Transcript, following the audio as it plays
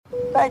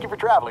Thank you for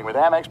traveling with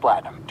Amex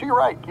Platinum. To your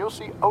right, you'll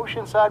see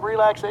oceanside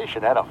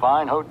relaxation at a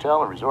fine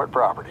hotel and resort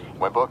property.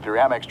 When booked through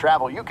Amex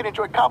Travel, you can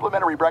enjoy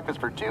complimentary breakfast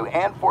for 2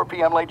 and 4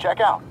 p.m. late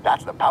checkout.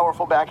 That's the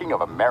powerful backing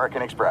of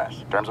American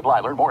Express. Terms apply.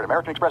 Learn more at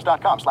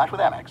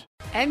americanexpress.com/withAmex.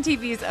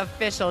 MTV's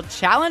official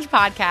Challenge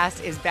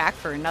podcast is back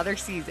for another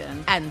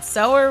season. And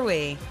so are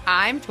we.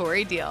 I'm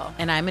Tori Deal.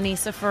 And I'm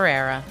Anissa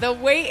Ferreira. The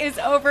wait is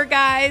over,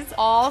 guys.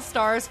 All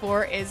Stars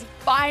 4 is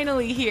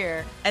finally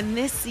here. And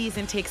this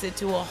season takes it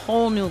to a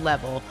whole new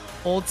level.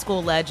 Old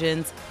school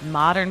legends,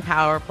 modern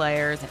power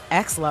players, and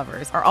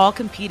ex-lovers are all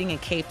competing in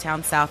Cape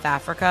Town, South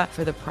Africa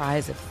for the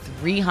prize of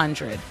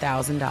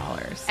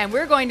 $300,000. And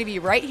we're going to be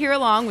right here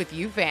along with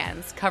you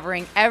fans,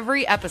 covering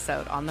every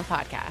episode on the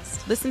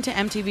podcast. Listen to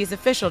MTV's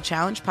official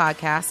Challenge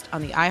podcast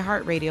on the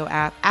iHeartRadio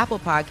app, Apple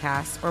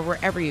Podcasts, or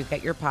wherever you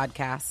get your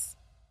podcasts.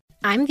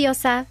 I'm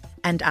Diosa.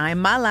 And I'm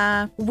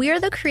Mala. We're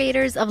the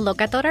creators of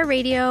Locatora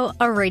Radio,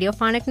 a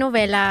radiophonic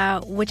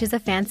novela, which is a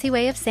fancy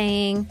way of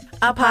saying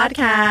a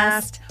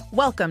podcast.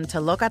 Welcome to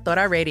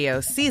Locatora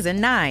Radio Season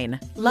 9.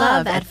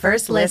 Love at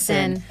First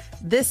Listen.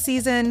 This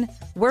season,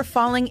 we're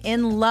falling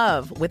in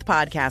love with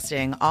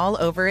podcasting all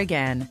over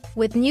again.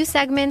 With new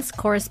segments,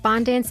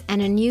 correspondence,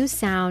 and a new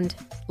sound.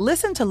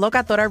 Listen to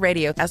Locatora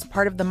Radio as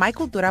part of the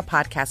Michael Dura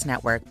Podcast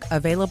Network.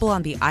 Available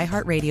on the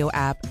iHeartRadio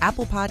app,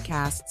 Apple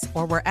Podcasts,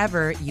 or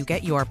wherever you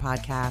get your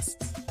podcasts.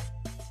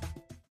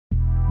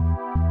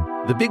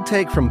 The Big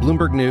Take from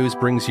Bloomberg News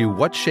brings you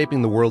what's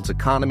shaping the world's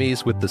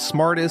economies with the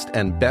smartest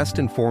and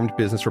best-informed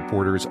business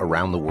reporters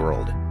around the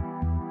world.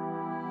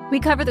 We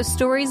cover the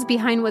stories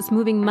behind what's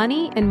moving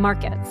money and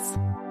markets,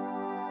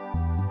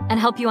 and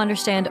help you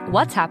understand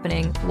what's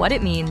happening, what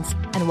it means,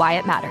 and why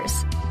it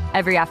matters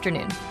every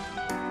afternoon.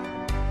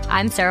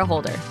 I'm Sarah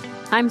Holder.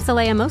 I'm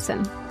Saleha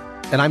Mohsin.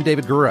 And I'm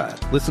David Gura.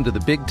 Listen to The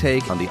Big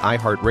Take on the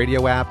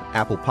iHeartRadio app,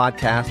 Apple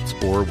Podcasts,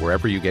 or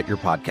wherever you get your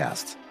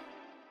podcasts.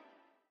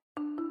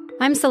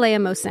 I'm Saleha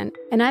Mohsin,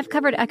 and I've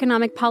covered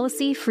economic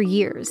policy for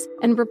years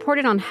and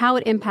reported on how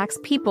it impacts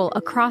people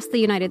across the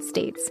United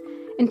States.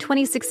 In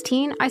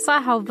 2016, I saw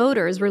how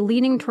voters were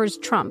leaning towards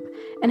Trump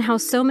and how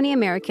so many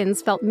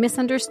Americans felt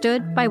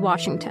misunderstood by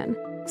Washington.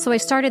 So I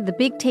started The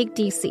Big Take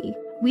DC.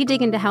 We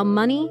dig into how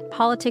money,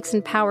 politics,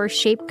 and power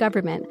shape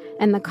government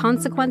and the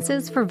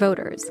consequences for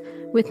voters.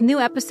 With new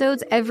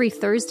episodes every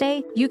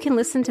Thursday, you can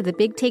listen to The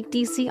Big Take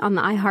DC on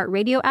the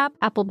iHeartRadio app,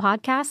 Apple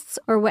Podcasts,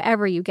 or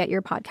wherever you get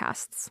your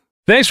podcasts.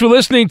 Thanks for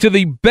listening to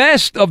the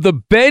Best of the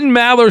Ben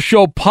Maller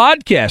Show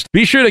podcast.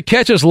 Be sure to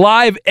catch us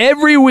live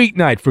every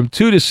weeknight from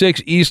 2 to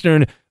 6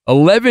 Eastern,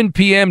 11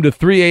 p.m. to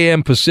 3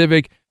 a.m.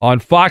 Pacific on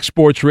Fox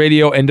Sports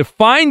Radio. And to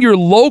find your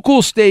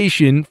local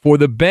station for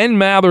the Ben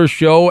Maller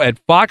Show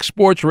at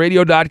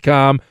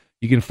foxsportsradio.com,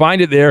 you can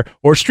find it there,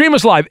 or stream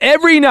us live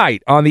every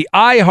night on the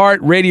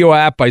iHeartRadio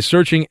app by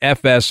searching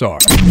FSR.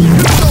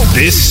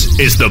 This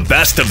is the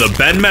Best of the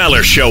Ben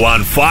Maller Show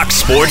on Fox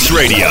Sports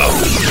Radio.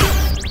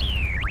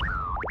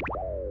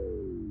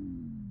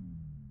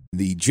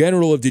 The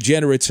General of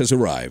Degenerates has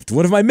arrived.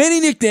 One of my many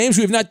nicknames.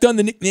 We have not done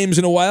the nicknames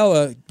in a while.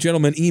 A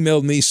gentleman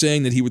emailed me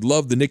saying that he would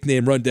love the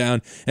nickname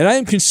rundown, and I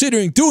am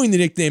considering doing the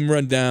nickname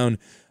rundown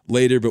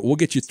later, but we'll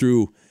get you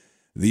through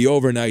the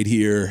overnight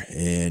here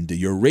and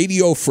your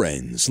radio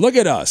friends. Look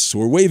at us.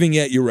 We're waving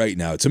at you right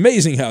now. It's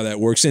amazing how that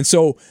works. And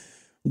so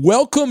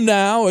welcome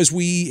now as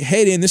we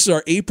head in. This is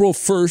our April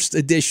 1st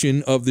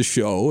edition of the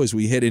show as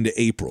we head into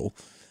April.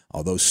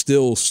 Although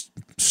still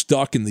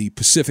stuck in the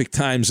Pacific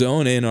time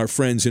zone and our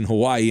friends in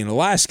Hawaii and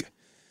Alaska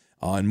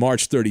on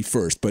March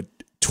 31st. But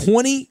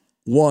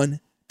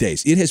 21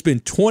 days. It has been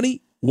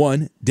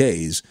 21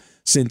 days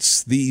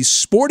since the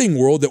sporting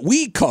world that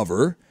we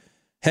cover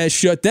has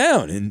shut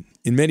down. And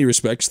in many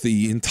respects,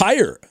 the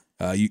entire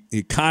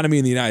economy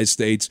in the United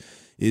States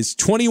is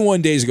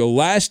 21 days ago.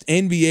 Last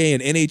NBA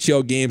and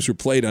NHL games were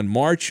played on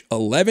March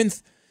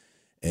 11th.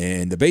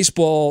 And the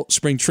baseball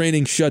spring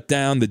training shut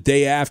down the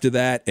day after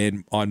that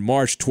and on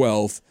March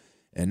 12th.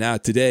 And now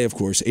today, of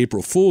course,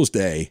 April Fool's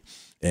Day.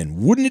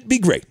 And wouldn't it be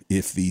great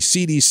if the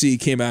CDC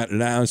came out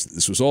and announced that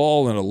this was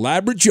all an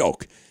elaborate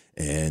joke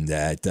and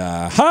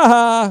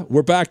that,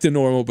 we're back to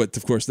normal. But,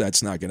 of course,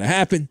 that's not going to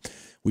happen.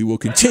 We will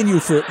continue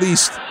for at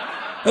least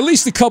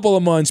a couple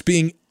of months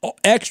being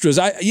extras.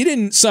 You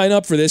didn't sign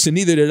up for this, and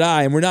neither did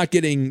I, and we're not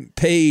getting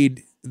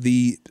paid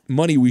the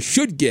money we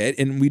should get,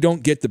 and we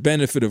don't get the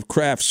benefit of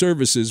craft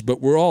services,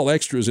 but we're all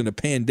extras in a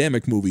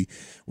pandemic movie,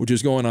 which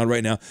is going on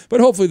right now.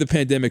 But hopefully the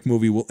pandemic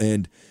movie will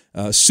end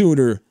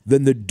sooner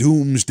than the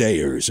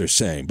doomsdayers are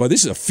saying. But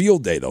this is a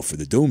field day, though, for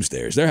the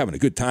doomsdayers. They're having a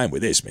good time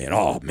with this, man.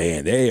 Oh,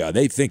 man,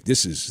 they think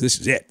this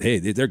is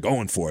it. They're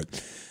going for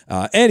it.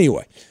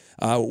 Anyway,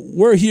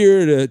 we're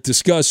here to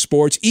discuss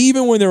sports,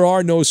 even when there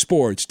are no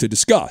sports to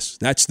discuss.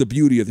 That's the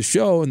beauty of the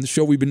show. And the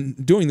show, we've been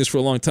doing this for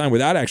a long time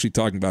without actually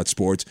talking about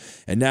sports.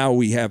 And now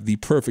we have the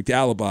perfect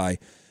alibi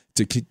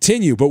to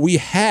continue. But we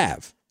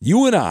have,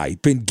 you and I,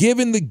 been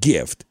given the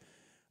gift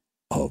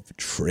of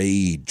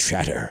trade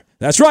chatter.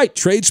 That's right,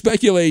 trade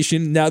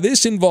speculation. Now,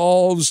 this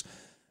involves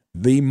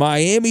the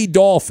Miami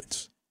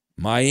Dolphins.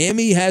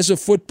 Miami has a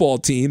football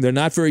team. They're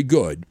not very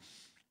good.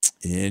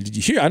 And did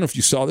you hear? I don't know if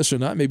you saw this or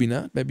not. Maybe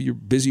not. Maybe you're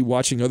busy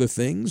watching other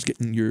things,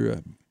 getting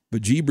your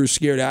bejeebers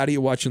scared out of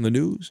you watching the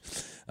news.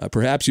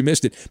 Perhaps you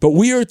missed it. But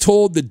we are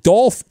told the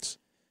Dolphins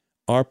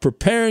are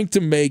preparing to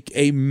make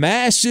a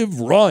massive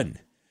run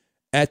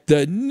at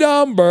the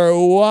number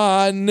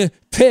 1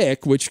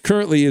 pick, which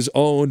currently is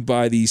owned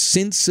by the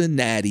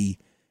Cincinnati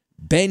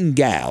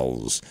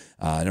Bengals.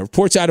 And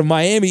reports out of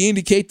Miami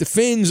indicate the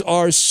Fins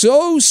are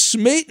so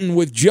smitten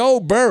with Joe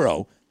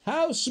Burrow.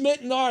 How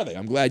smitten are they?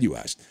 I'm glad you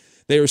asked.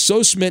 They are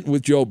so smitten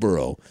with Joe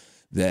Burrow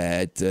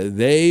that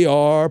they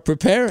are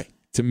preparing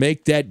to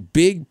make that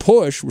big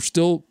push. We're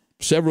still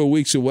several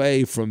weeks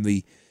away from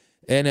the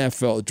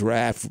NFL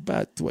draft.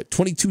 About,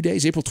 22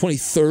 days? April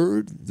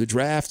 23rd, the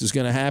draft is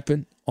going to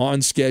happen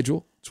on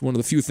schedule. It's one of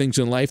the few things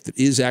in life that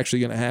is actually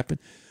going to happen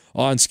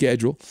on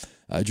schedule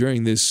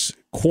during this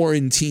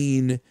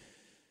quarantine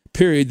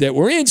period that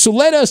we're in. So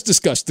let us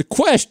discuss the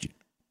question.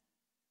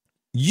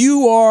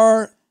 You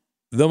are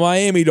the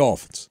Miami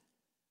Dolphins.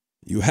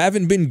 You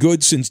haven't been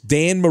good since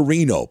Dan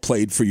Marino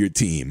played for your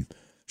team.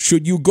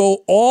 Should you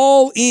go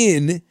all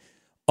in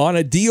on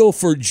a deal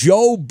for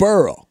Joe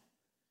Burrow?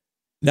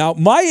 Now,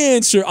 my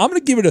answer, I'm going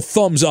to give it a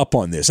thumbs up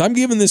on this. I'm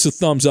giving this a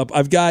thumbs up.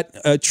 I've got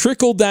a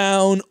trickle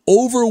down,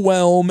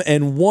 overwhelm,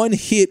 and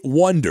one-hit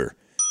wonder.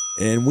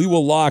 And we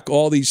will lock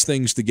all these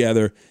things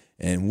together,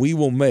 and we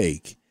will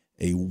make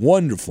a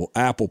wonderful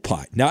apple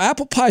pie. Now,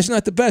 apple pie is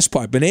not the best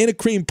pie. Banana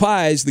cream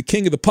pie is the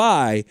king of the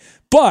pie,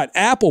 but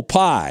apple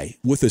pie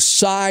with a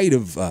side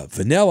of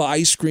vanilla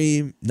ice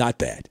cream, not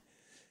bad.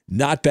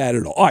 Not bad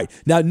at all. All right,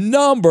 now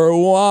number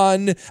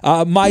 1,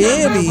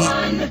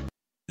 Miami.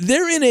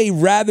 They're in a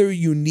rather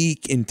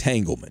unique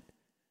entanglement.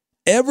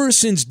 Ever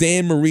since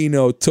Dan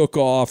Marino took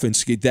off and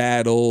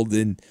skedaddled,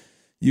 and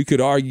you could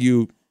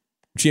argue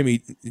Jimmy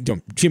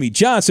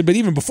Johnson, but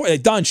even before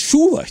Don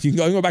Shula, you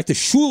can go back to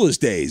Shula's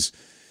days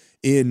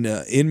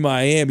in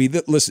Miami.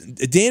 Listen,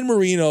 Dan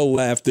Marino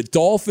left. The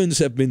Dolphins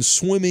have been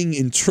swimming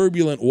in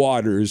turbulent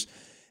waters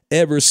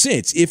ever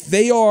since. If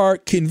they are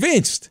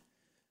convinced,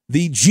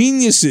 the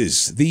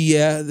geniuses,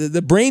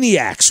 the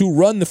brainiacs who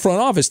run the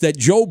front office, that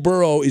Joe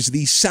Burrow is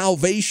the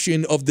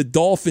salvation of the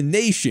Dolphin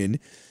Nation,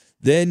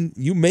 then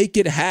you make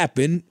it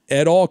happen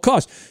at all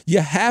costs. You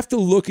have to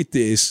look at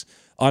this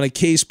on a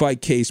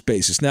case-by-case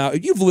basis. Now,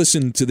 if you've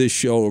listened to this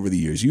show over the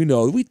years, you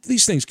know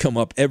these things come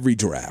up every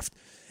draft.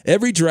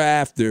 Every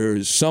draft,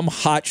 there's some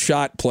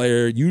hotshot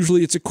player.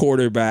 Usually it's a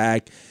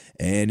quarterback.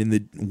 And in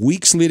the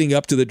weeks leading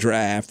up to the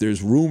draft,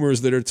 there's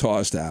rumors that are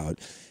tossed out.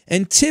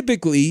 And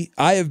typically,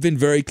 I have been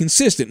very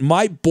consistent.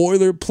 My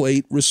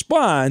boilerplate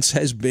response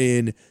has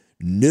been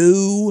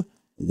no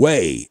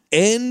way.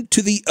 N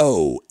to the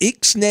O.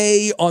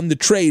 Ixnay on the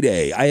trade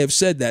A. I have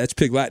said that. It's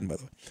Pig Latin, by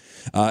the way.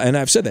 And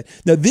I've said that.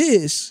 Now,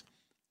 this,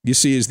 you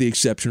see, is the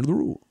exception to the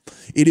rule.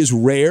 It is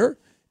rare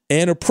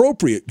and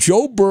appropriate.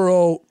 Joe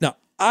Burrow, now,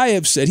 I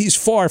have said he's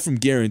far from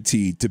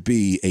guaranteed to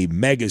be a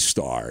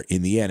megastar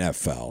in the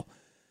NFL.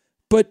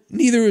 But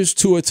neither is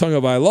Tua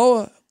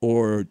Tagovailoa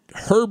or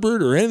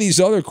Herbert or any of these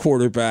other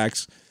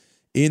quarterbacks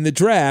in the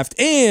draft.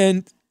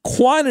 And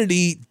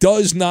quantity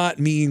does not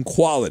mean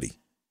quality.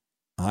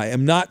 I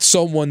am not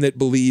someone that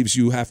believes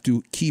you have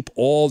to keep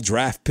all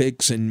draft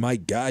picks and, my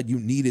God, you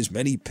need as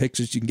many picks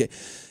as you can get.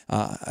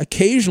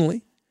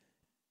 Occasionally,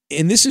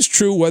 and this is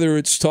true whether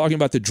it's talking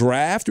about the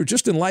draft or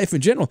just in life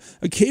in general,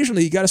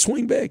 occasionally you got to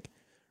swing big,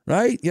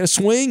 right? You got to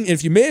swing, and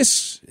if you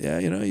miss,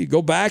 you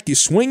go back, you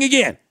swing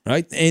again,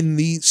 right? And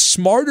the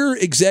smarter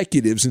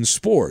executives in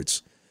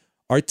sports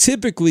are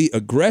typically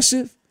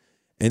aggressive,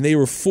 and they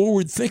were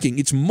forward-thinking.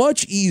 It's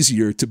much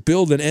easier to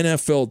build an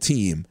NFL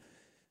team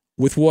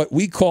with what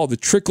we call the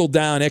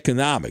trickle-down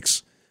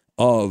economics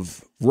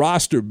of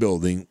roster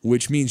building,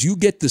 which means you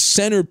get the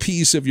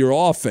centerpiece of your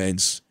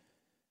offense,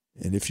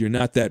 and if you're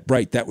not that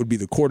bright, that would be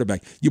the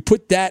quarterback. You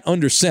put that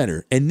under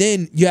center, and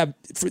then you have,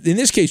 in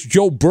this case,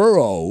 Joe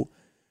Burrow.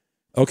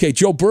 Okay,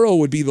 Joe Burrow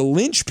would be the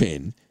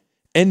linchpin,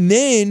 and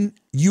then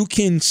you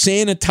can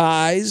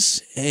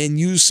sanitize and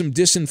use some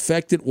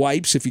disinfectant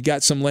wipes if you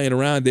got some laying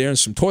around there and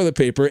some toilet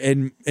paper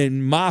and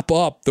mop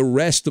up the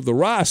rest of the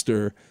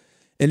roster.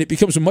 And it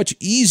becomes a much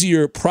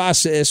easier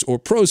process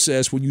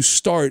when you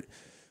start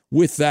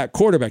with that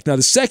quarterback. Now,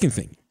 the second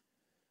thing,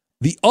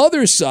 the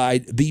other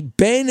side, the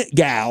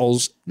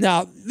Bengals,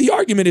 now, the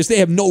argument is they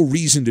have no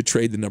reason to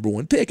trade the number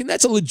 1 pick, and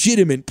that's a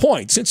legitimate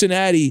point.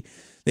 Cincinnati,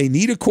 they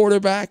need a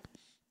quarterback.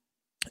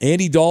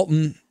 Andy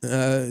Dalton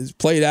has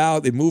played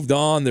out. They moved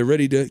on. They're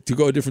ready to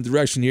go a different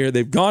direction here.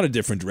 They've gone a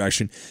different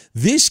direction.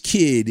 This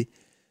kid,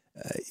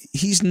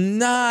 he's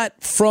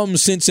not from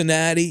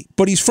Cincinnati,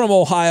 but he's from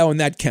Ohio, and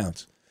that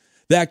counts.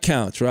 That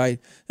counts, right?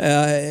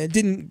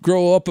 Didn't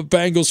grow up a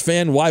Bengals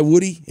fan. Why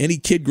would he? Any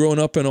kid growing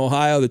up in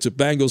Ohio that's a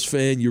Bengals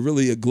fan, you're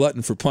really a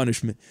glutton for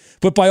punishment.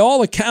 But by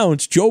all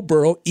accounts, Joe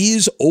Burrow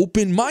is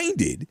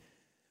open-minded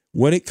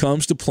when it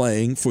comes to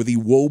playing for the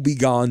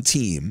woebegone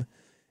team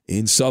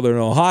in Southern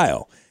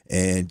Ohio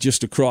and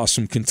just across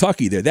from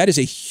Kentucky there. That is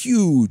a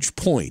huge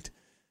point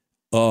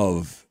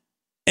of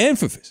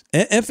emphasis.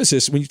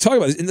 When you talk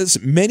about this, and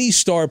there's many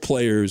star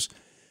players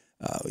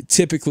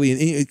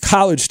typically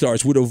college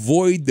stars would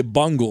avoid the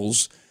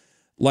bungles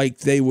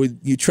like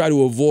you try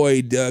to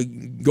avoid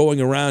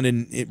going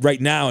around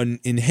right now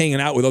and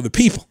hanging out with other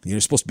people. You're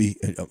supposed to be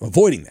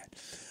avoiding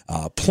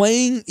that.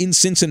 Playing in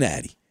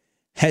Cincinnati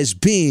has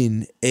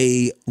been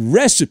a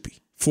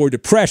recipe for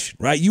depression,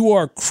 right? You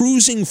are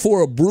cruising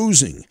for a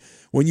bruising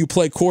when you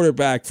play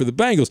quarterback for the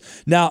Bengals.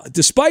 Now,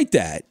 despite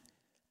that,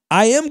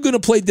 I am going to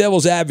play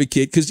devil's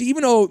advocate because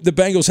even though the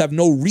Bengals have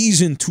no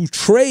reason to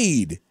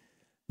trade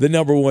the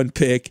number one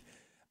pick,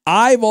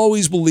 I've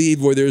always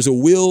believed where there's a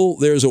will,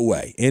 there's a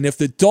way. And if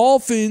the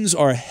Dolphins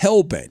are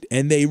hell-bent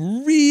and they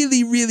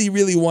really, really,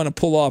 really want to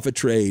pull off a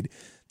trade,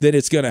 then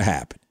it's going to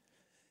happen.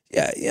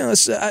 Yeah,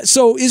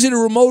 so is it a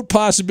remote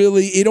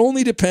possibility? It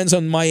only depends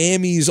on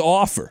Miami's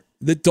offer.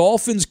 The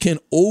Dolphins can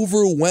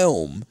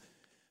overwhelm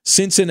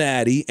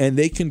Cincinnati and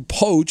they can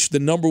poach the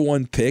number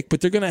one pick,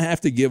 but they're going to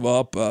have to give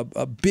up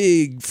a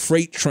big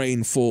freight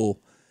train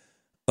full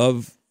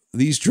of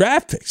these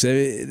draft picks.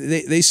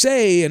 They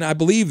say, and I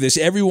believe this,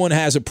 everyone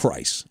has a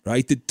price,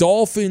 right? The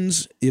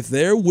Dolphins, if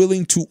they're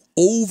willing to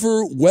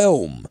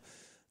overwhelm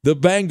the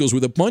Bengals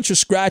with a bunch of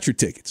scratcher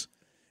tickets,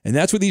 and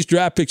that's what these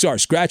draft picks are,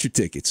 scratcher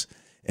tickets,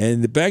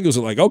 and the Bengals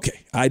are like,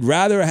 okay, I'd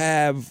rather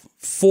have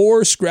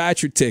 4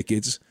 scratcher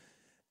tickets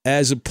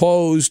as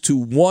opposed to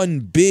one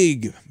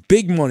big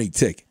money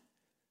ticket.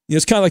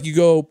 It's kind of like you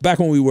go back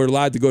when we were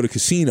allowed to go to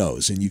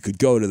casinos and you could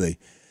go to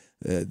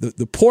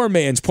the poor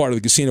man's part of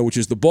the casino, which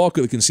is the bulk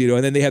of the casino,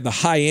 and then they had the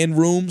high-end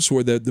rooms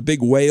where the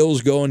big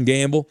whales go and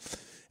gamble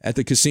at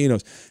the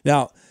casinos.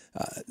 Now,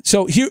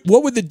 so here,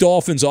 what would the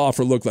Dolphins'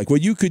 offer look like? Well,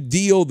 you could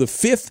deal the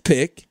 5th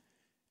pick,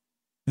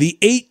 the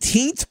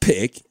 18th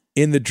pick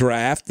in the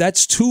draft.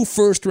 That's 2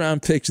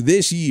 first-round picks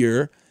this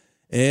year.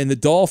 And the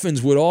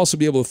Dolphins would also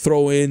be able to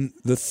throw in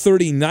the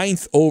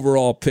 39th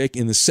overall pick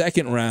in the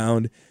second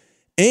round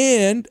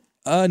and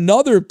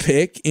another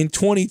pick in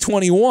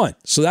 2021.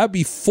 So that would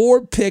be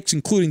 4 picks,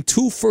 including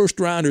 2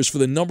 first-rounders for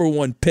the number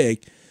one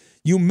pick.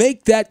 You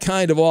make that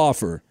kind of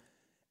offer,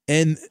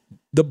 and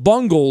the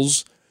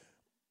Bungles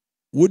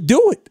would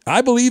do it.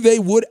 I believe they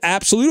would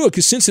absolutely do it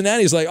because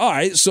Cincinnati is like, all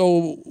right,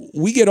 so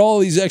we get all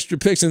these extra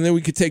picks, and then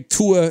we could take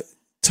Tua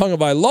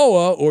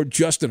Tagovailoa or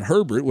Justin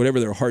Herbert, whatever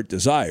their heart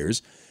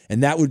desires,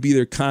 and that would be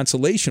their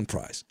consolation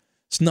prize.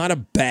 It's not a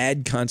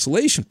bad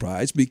consolation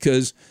prize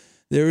because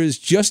there is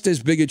just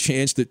as big a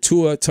chance that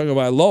Tua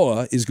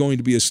Tagovailoa is going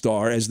to be a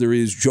star as there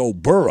is Joe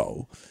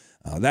Burrow.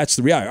 That's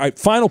the reality. All right,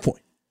 final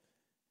point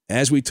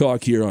as we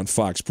talk here on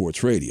Fox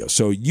Sports Radio.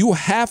 So you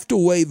have to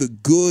weigh the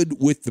good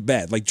with the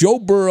bad. Like Joe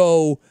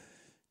Burrow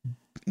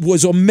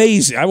was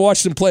amazing. I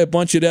watched him play a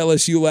bunch at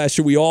LSU last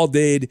year. We all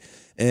did,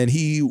 and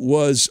he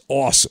was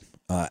awesome.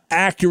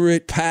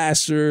 Accurate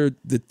passer.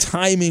 The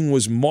timing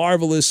was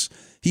marvelous.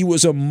 He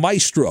was a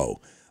maestro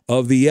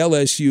of the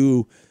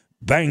LSU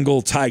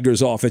Bengal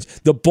Tigers offense.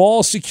 The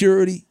ball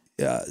security,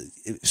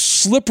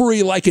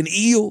 slippery like an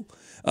eel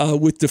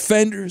with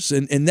defenders,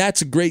 and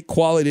that's a great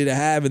quality to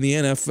have in the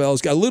NFL.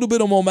 He's got a little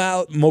bit of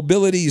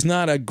mobility. He's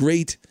not a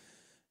great,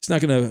 it's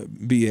not going to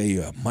be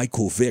a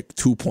Michael Vick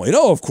 2.0,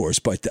 of course,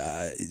 but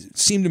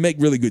seemed to make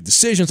really good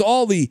decisions.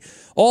 All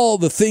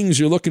the things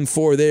you're looking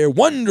for there,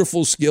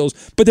 wonderful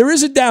skills, but there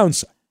is a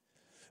downside,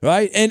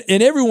 right? And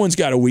everyone's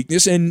got a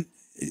weakness, and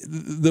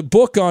the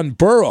book on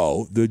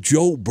Burrow, the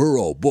Joe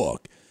Burrow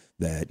book,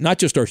 that not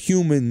just are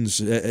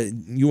humans,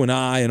 you and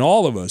I and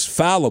all of us,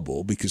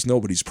 fallible because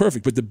nobody's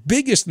perfect, but the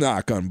biggest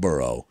knock on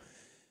Burrow,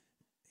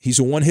 he's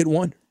a one-hit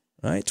wonder,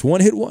 right? It's a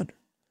one-hit wonder.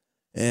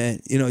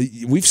 And,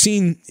 we've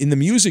seen in the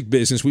music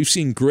business, we've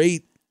seen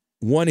great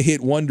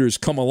one-hit wonders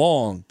come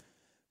along,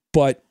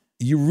 but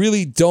you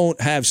really don't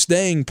have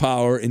staying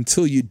power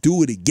until you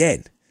do it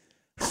again,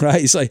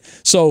 right? It's like,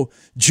 so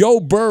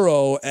Joe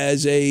Burrow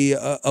as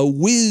a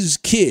whiz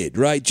kid,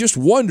 right? Just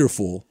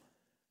wonderful.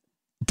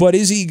 But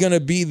is he going to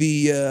be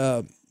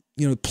the,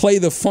 play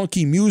the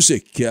funky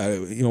music,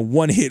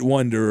 one-hit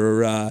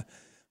wonder or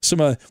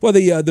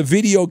the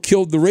video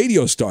killed the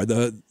radio star,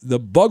 the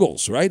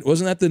Buggles, right?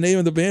 Wasn't that the name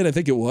of the band? I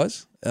think it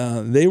was.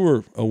 They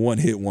were a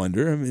one-hit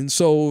wonder. I mean,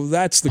 so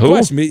that's the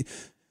question.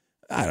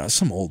 I don't know,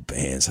 some old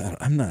bands. I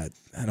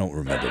don't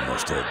remember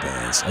most old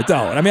bands. I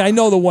don't. I mean, I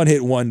know the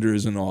one-hit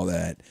wonders and all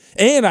that.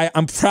 And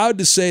I'm proud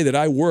to say that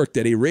I worked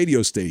at a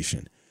radio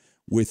station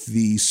with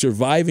the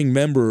surviving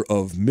member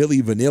of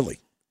Milli Vanilli,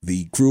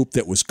 the group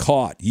that was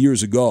caught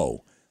years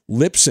ago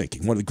lip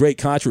syncing. One of the great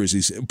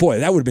controversies. Boy,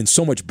 that would have been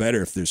so much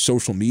better if their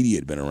social media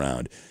had been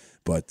around.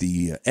 But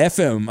the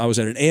FM, I was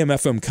at an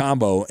AM/FM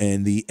combo,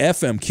 and the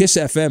FM, Kiss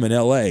FM in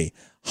L.A.,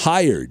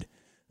 hired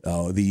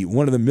one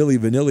of the Milli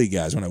Vanilli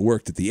guys when I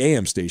worked at the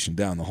AM station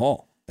down the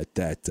hall at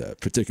that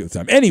particular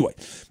time. Anyway,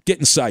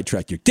 getting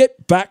sidetracked here.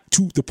 Get back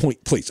to the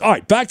point, please. All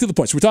right, back to the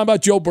point. So we're talking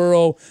about Joe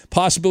Burrow,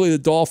 possibility the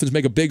Dolphins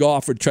make a big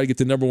offer to try to get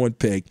the number one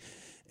pick.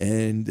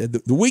 And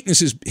the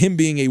weakness is him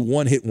being a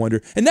one-hit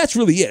wonder. And that's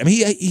really it. I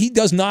mean, he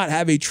does not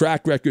have a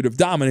track record of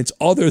dominance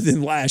other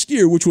than last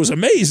year, which was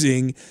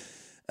amazing.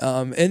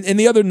 And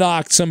the other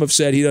knock, some have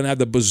said he doesn't have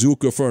the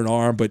bazooka for an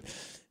arm, but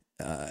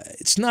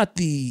it's not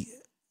the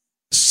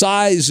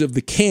size of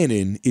the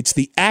cannon, it's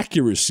the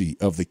accuracy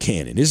of the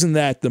cannon. Isn't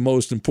that the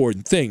most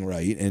important thing,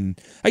 right? And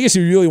I guess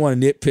if you really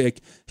want to nitpick,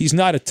 he's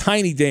not a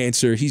tiny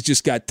dancer. He's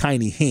just got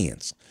tiny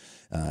hands.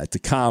 At the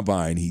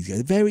combine, he's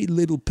got very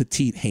little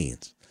petite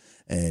hands.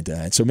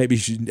 And so maybe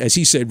he should, as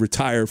he said,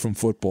 retire from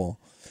football.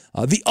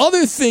 The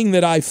other thing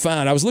that I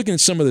found, I was looking at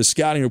some of the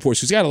scouting reports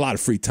because he's got a lot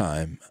of free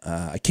time.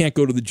 I can't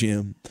go to the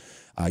gym.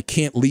 I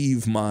can't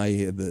leave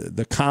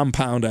the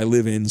compound I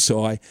live in,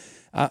 so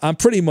I'm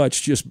pretty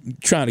much just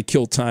trying to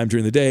kill time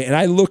during the day. And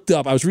I looked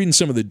up, I was reading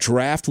some of the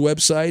draft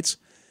websites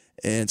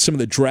and some of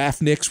the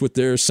draftniks, what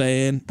they're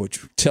saying, which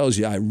tells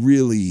you I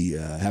really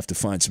have to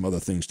find some other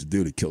things to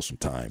do to kill some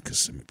time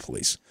because I'm in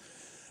police.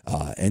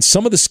 And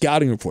some of the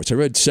scouting reports, I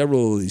read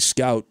several of these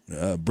scout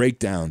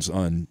breakdowns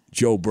on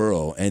Joe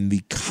Burrow and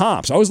the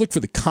comps. I always look for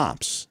the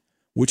comps,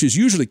 which is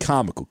usually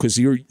comical because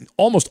you're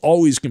almost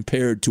always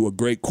compared to a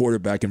great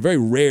quarterback and very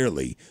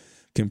rarely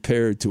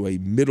compared to a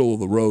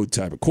middle-of-the-road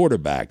type of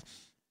quarterback.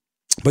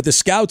 But the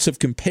scouts have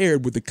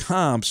compared with the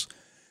comps.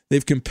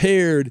 They've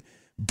compared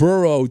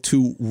Burrow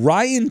to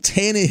Ryan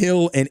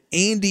Tannehill and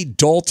Andy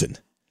Dalton.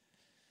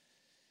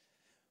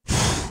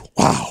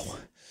 Wow.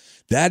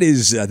 That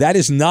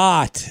is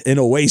not an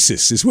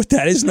oasis, is what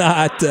that is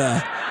not.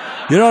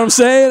 You know what I'm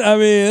saying? I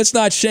mean, it's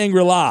not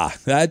Shangri-La.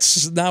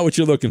 That's not what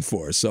you're looking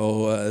for.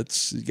 So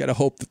you got to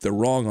hope that they're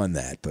wrong on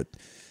that. But,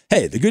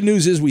 hey, the good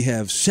news is we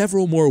have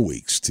several more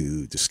weeks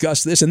to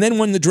discuss this. And then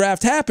when the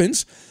draft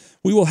happens,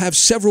 we will have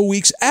several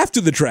weeks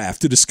after the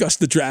draft to discuss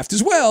the draft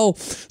as well.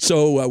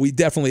 So we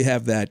definitely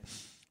have that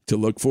to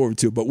look forward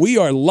to. But we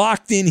are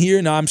locked in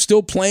here. Now, I'm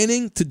still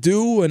planning to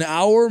do an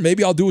hour.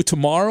 Maybe I'll do it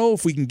tomorrow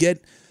if we can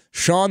get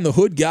Sean the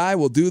Hood Guy.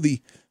 We'll do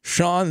the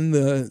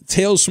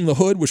Tales from the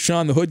Hood with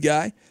Sean the Hood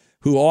Guy,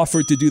 who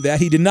offered to do that.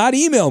 He did not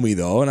email me,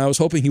 though, and I was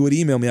hoping he would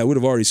email me. I would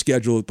have already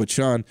scheduled it, but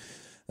Sean,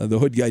 the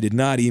Hood Guy, did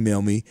not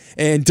email me.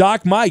 And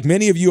Doc Mike,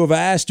 many of you have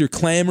asked, you're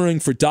clamoring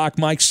for Doc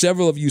Mike.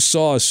 Several of you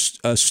saw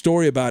a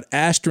story about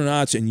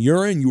astronauts and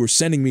urine. You were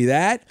sending me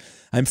that.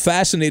 I'm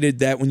fascinated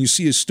that when you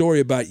see a story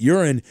about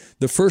urine,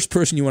 the first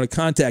person you want to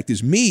contact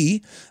is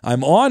me.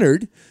 I'm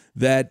honored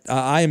that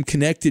I am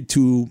connected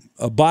to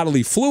a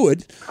bodily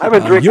fluid. I've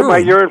been drinking my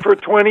urine for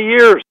 20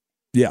 years.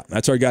 Yeah,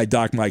 that's our guy,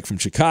 Doc Mike from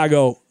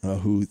Chicago,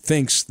 who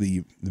thinks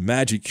the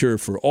magic cure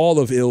for all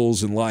of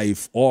ills in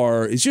life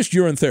is just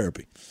urine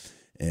therapy.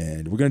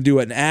 And we're going to do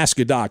an Ask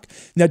a Doc.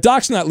 Now,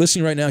 Doc's not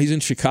listening right now. He's in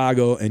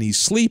Chicago, and he's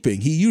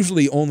sleeping. He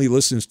usually only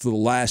listens to the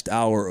last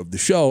hour of the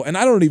show, and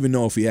I don't even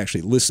know if he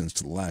actually listens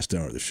to the last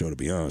hour of the show, to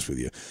be honest with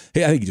you.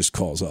 Hey, I think he just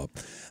calls up.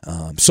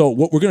 So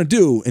what we're going to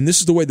do, and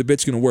this is the way the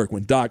bit's going to work,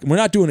 when Doc, we're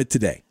not doing it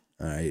today,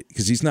 all right,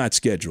 because he's not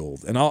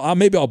scheduled, and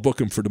maybe I'll book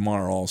him for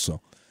tomorrow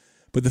also.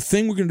 But the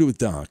thing we're going to do with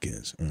Doc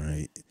is, all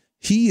right,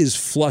 he is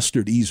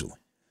flustered easily.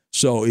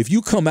 So if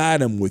you come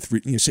at him with,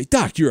 say,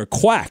 Doc, you're a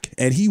quack,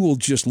 and he will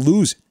just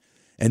lose it.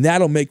 And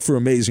that'll make for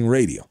amazing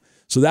radio.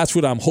 So that's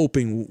what I'm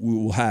hoping we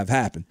will have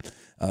happen.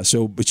 But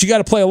you got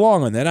to play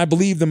along on that. I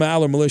believe the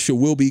Maller Militia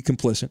will be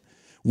complicit.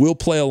 We'll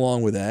play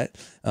along with that.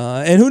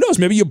 And who knows,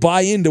 maybe you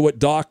buy into what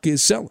Doc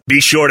is selling.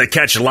 Be sure to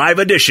catch live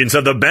editions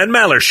of the Ben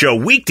Maller Show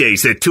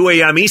weekdays at 2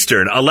 a.m.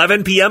 Eastern,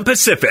 11 p.m.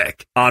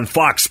 Pacific on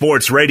Fox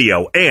Sports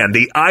Radio and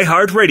the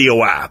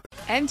iHeartRadio app.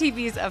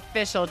 MTV's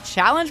official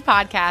Challenge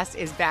podcast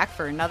is back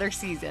for another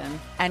season.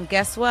 And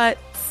guess what?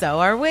 So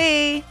are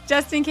we.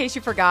 Just in case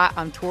you forgot,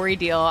 I'm Tori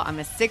Deal. I'm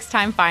a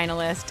 6-time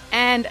finalist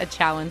and a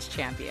challenge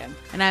champion.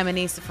 And I'm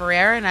Anissa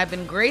Ferreira, and I've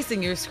been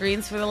gracing your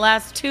screens for the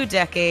last 2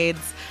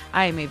 decades.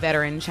 I am a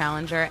veteran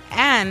challenger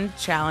and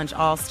challenge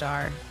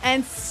all-star.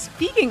 And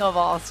speaking of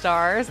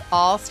all-stars,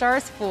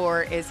 All-Stars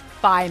 4 is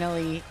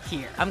finally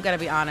here. I'm going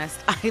to be honest.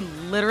 I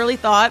literally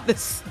thought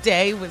this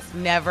day was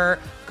never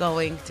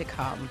going to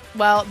come.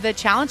 Well, the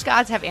challenge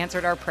gods have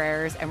answered our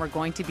prayers, and we're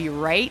going to be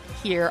right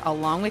here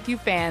along with you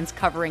fans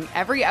covering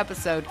every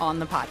episode on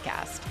the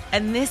podcast.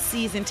 And this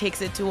season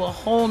takes it to a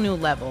whole new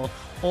level.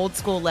 Old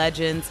school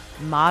legends,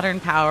 modern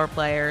power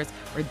players,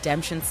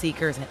 redemption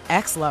seekers, and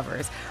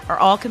ex-lovers are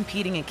all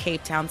competing in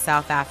Cape Town,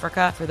 South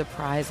Africa for the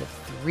prize of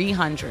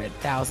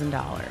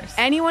 $300,000.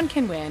 Anyone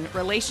can win,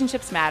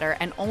 relationships matter,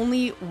 and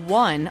only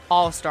one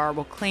All-Star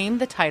will claim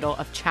the title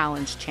of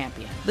Challenge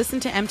Champion. Listen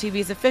to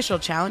MTV's official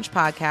Challenge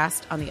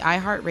podcast on the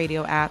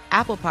iHeartRadio app,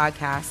 Apple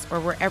Podcasts, or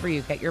wherever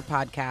you get your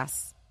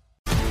podcasts.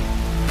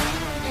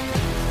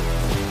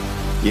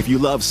 If you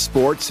love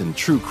sports and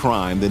true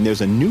crime, then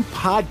there's a new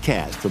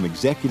podcast from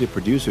executive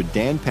producer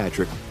Dan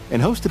Patrick and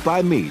hosted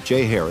by me,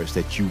 Jay Harris,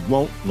 that you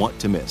won't want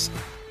to miss.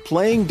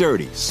 Playing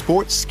Dirty: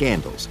 Sports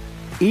Scandals.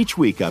 Each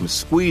week, I'm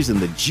squeezing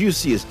the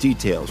juiciest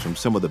details from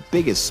some of the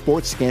biggest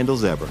sports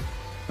scandals ever.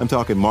 I'm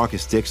talking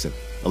Marcus Dixon,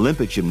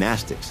 Olympic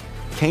gymnastics,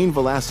 Cain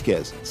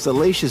Velasquez,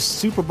 salacious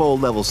Super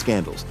Bowl-level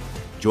scandals.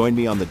 Join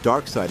me on the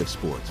dark side of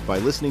sports by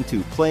listening to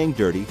Playing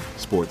Dirty: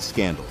 Sports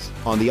Scandals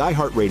on the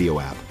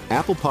iHeartRadio app,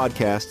 Apple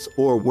Podcasts,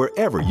 or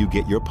wherever you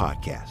get your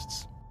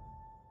podcasts.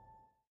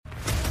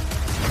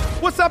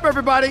 What's up,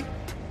 everybody?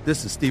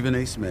 This is Stephen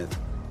A. Smith.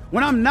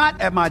 When I'm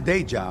not at my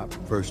day job,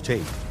 First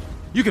Take,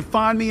 You can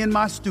find me in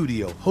my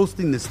studio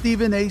hosting the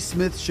Stephen A.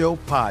 Smith Show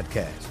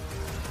podcast.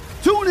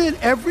 Tune in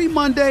every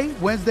Monday,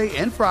 Wednesday,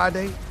 and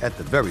Friday, at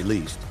the very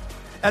least,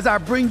 as I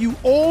bring you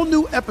all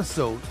new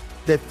episodes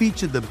that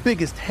feature the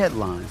biggest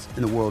headlines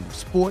in the world of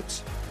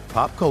sports,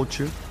 pop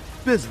culture,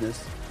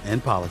 business,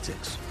 and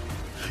politics.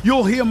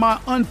 You'll hear my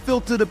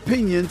unfiltered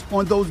opinions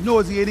on those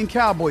nauseating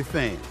Cowboy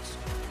fans,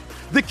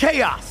 the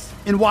chaos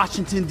in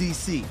Washington,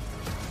 D.C.,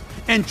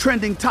 and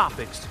trending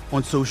topics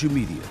on social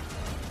media,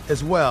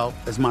 as well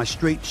as my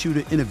straight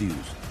shooter interviews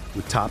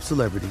with top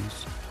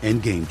celebrities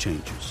and game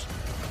changers.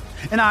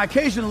 And I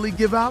occasionally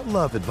give out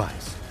love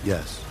advice.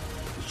 Yes,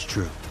 it's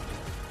true.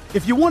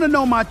 If you want to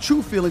know my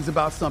true feelings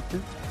about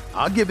something,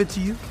 I'll give it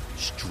to you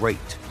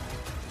straight.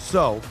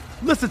 So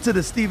listen to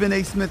the Stephen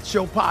A. Smith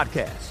Show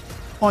podcast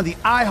on the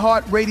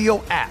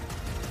iHeartRadio app,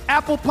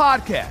 Apple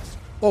Podcasts,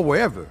 or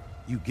wherever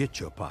you get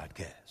your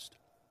podcast.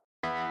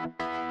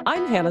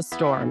 I'm Hannah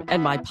Storm,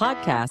 and my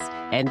podcast,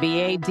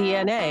 NBA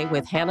DNA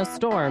with Hannah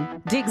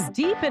Storm, digs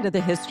deep into the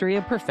history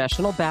of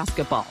professional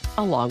basketball,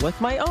 along with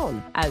my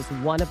own, as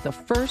one of the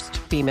first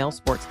female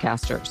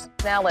sportscasters.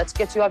 Now let's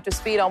get you up to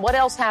speed on what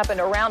else happened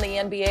around the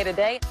NBA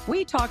today.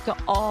 We talked to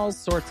all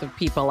sorts of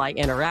people I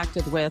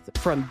interacted with,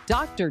 from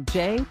Dr.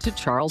 J to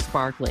Charles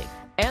Barkley,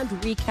 and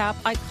recap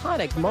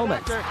iconic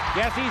moments.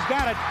 Yes, he's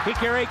got it.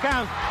 Here he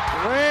comes.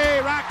 Way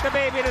rock the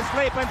baby to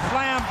sleep and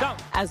slam dunk.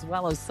 As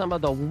well as some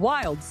of the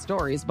wild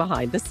stories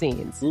behind the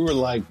scenes. We were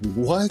like,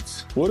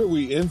 what? What are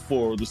we in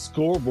for? The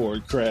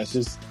scoreboard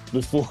crashes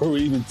before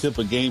we even tip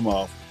a game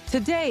off.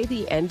 Today,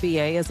 the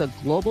NBA is a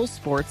global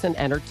sports and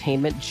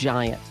entertainment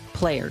giant.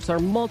 Players are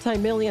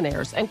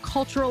multimillionaires and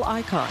cultural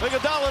icons.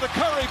 Iguodala to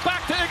Curry,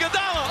 back to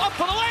Iguodala, up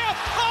for the layup.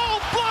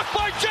 Oh, blocked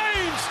by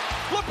James.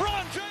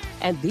 LeBron James.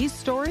 And these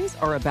stories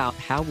are about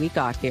how we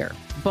got here,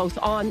 both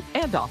on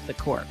and off the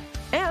court.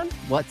 And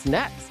what's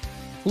next?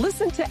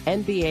 Listen to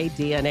NBA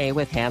DNA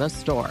with Hannah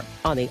Storm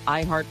on the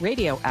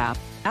iHeartRadio app,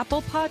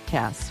 Apple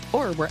Podcasts,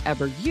 or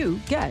wherever you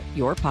get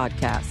your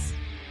podcasts.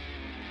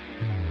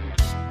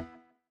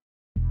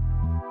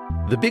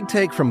 The Big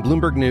Take from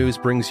Bloomberg News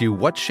brings you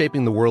what's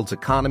shaping the world's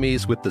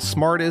economies with the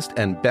smartest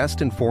and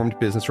best-informed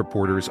business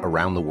reporters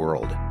around the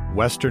world.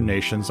 Western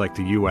nations like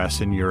the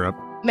U.S. and Europe.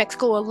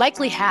 Mexico will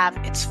likely have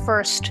its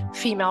first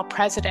female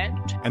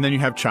president. And then you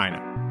have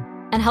China.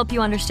 And help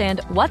you understand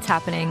what's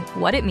happening,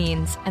 what it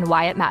means, and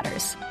why it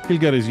matters. He'll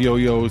get his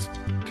yo-yos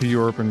to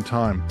Europe in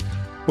time.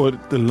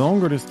 But the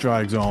longer this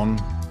drags on,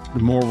 the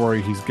more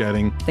worry he's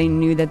getting. They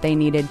knew that they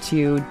needed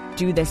to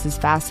do this as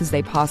fast as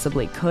they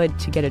possibly could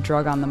to get a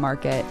drug on the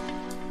market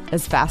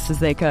as fast as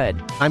they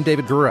could. I'm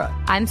David Gura.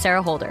 I'm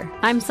Sarah Holder.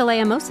 I'm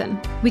Saleha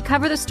Mohsen. We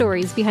cover the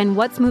stories behind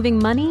what's moving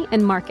money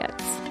and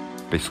markets.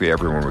 Basically,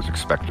 everyone was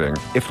expecting,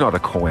 if not a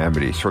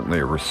calamity, certainly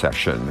a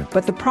recession.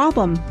 But the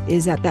problem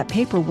is that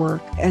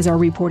paperwork, as our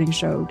reporting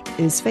showed,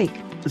 is fake.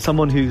 As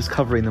someone who's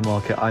covering the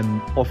market,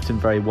 I'm often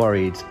very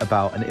worried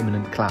about an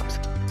imminent collapse.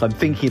 So I'm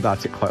thinking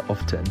about it quite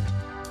often.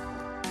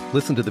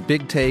 Listen to The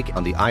Big Take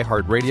on the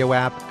iHeartRadio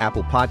app,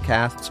 Apple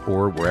Podcasts,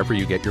 or wherever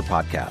you get your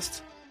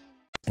podcasts.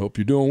 Hope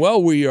you're doing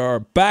well. We are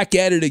back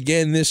at it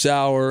again this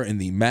hour in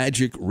the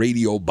Magic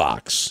Radio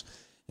Box.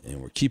 And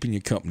we're keeping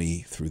you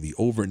company through the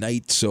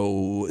overnight.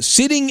 So,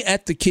 sitting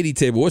at the kiddie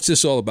table, what's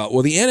this all about?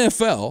 Well, the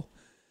NFL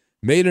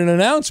made an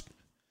announcement.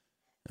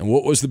 And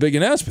what was the big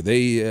announcement?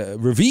 They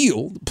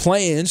revealed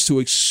plans to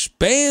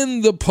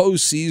expand the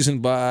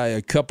postseason by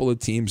a couple of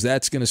teams.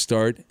 That's going to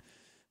start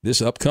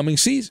this upcoming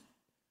season.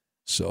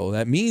 So,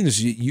 that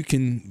means you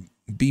can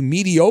be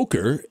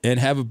mediocre and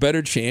have a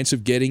better chance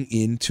of getting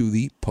into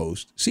the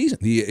postseason.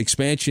 The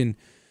expansion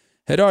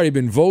had already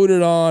been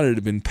voted on, it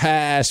had been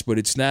passed, but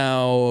it's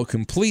now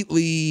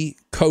completely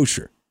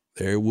kosher.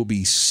 There will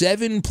be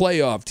 7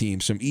 playoff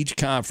teams from each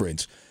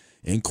conference,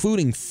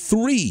 including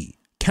 3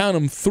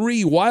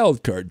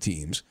 wildcard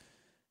teams.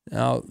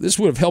 Now, this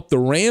would have helped the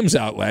Rams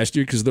out last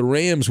year because the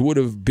Rams would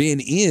have been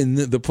in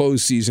the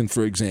postseason,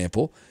 for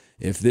example,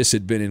 if this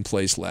had been in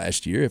place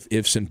last year. If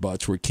ifs and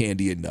buts were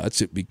candy and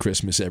nuts, it'd be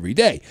Christmas every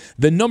day.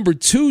 The number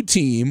 2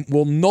 team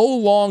will no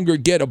longer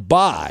get a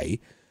bye,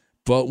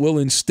 but will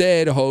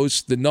instead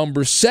host the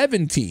number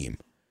 7 team.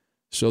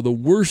 So the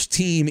worst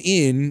team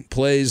in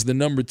plays the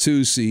number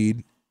 2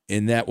 seed,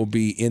 and that will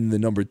be in the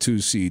number 2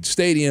 seed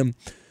stadium.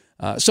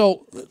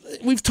 So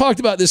we've talked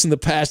about this in the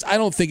past. I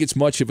don't think it's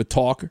much of a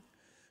talker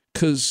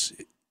because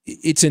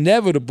it's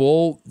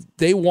inevitable.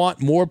 They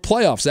want more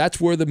playoffs. That's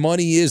where the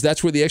money is.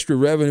 That's where the extra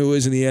revenue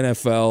is in the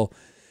NFL.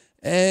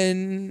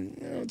 And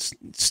it's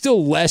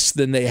still less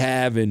than they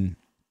have in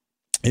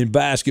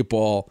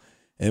basketball.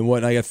 And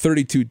when I got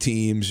 32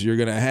 teams, you're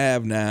going to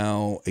have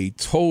now a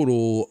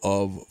total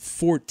of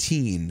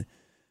 14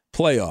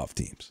 playoff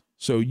teams.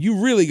 So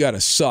you really got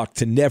to suck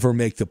to never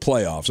make the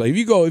playoffs. Like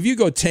if you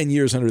go 10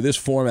 years under this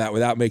format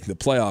without making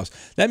the playoffs,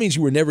 that means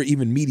you were never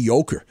even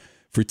mediocre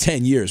for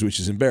 10 years,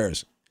 which is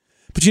embarrassing.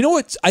 But you know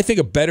what? I think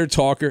a better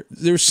talker,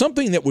 there's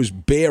something that was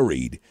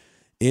buried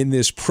in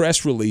this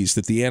press release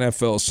that the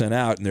NFL sent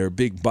out in their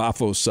big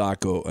Bafo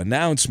Sacco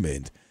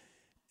announcement.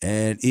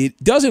 And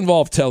it does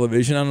involve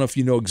television. I don't know if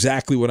you know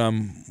exactly what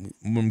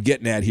I'm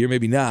getting at here.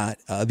 Maybe not.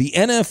 The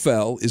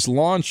NFL is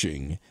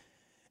launching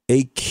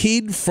a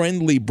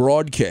kid-friendly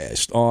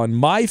broadcast on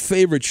my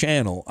favorite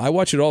channel. I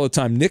watch it all the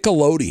time,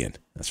 Nickelodeon.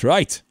 That's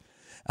right.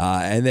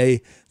 And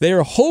they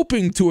are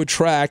hoping to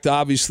attract,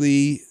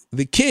 obviously,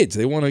 the kids.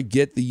 They want to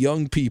get the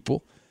young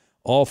people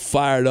all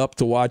fired up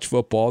to watch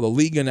football. The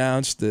league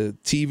announced the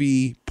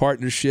TV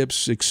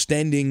partnerships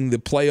extending the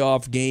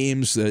playoff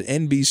games. The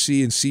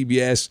NBC and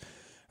CBS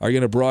are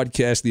going to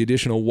broadcast the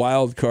additional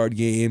wild card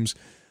games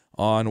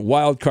on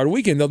Wild Card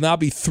Weekend. There'll now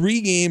be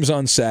 3 games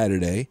on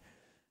Saturday,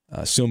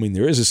 assuming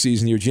there is a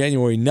season here,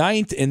 January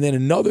 9th, and then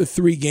another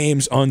 3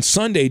 games on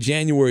Sunday,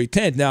 January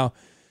 10th. Now,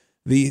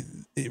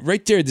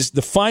 right there,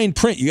 the fine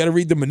print, you got to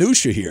read the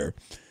minutia here,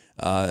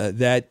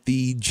 that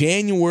the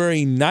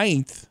January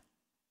 9th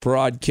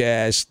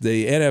broadcast,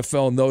 the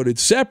NFL noted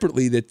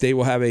separately that they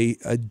will have a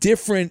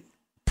different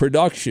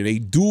production, a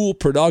dual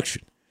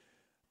production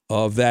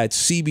of that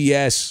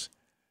CBS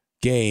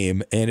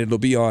game, and it'll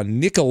be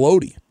on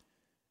Nickelodeon.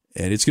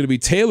 And it's going to be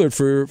tailored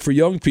for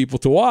young people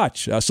to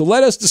watch. So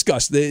let us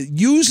discuss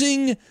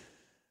using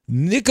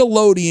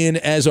Nickelodeon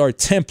as our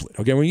template.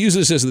 Okay, we're going to use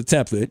this as the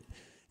template.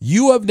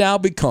 You have now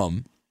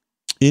become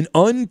an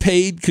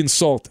unpaid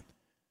consultant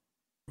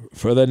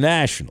for the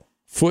National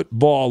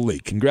Football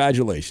League.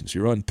 Congratulations,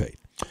 you're unpaid.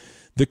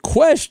 The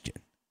question,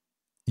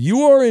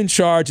 you are in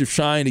charge of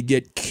trying to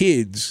get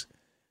kids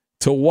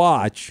to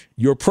watch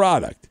your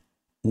product.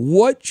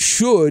 What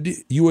should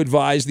you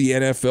advise the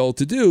NFL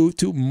to do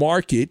to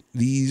market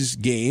these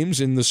games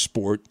in the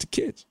sport to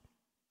kids?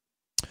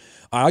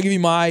 I'll give you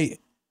my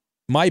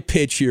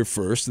pitch here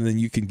first, and then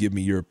you can give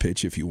me your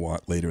pitch if you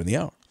want later in the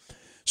hour.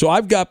 So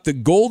I've got the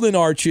Golden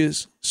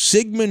Arches,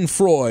 Sigmund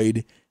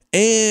Freud,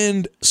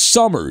 and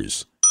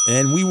Summers,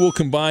 and we will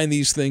combine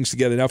these things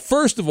together. Now,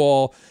 first of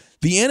all,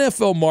 the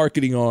NFL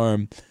marketing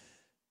arm,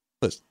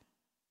 listen,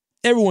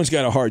 everyone's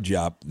got a hard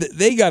job.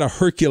 They got a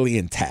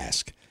Herculean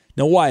task.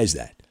 Now, why is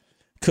that?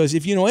 Because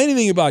if you know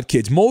anything about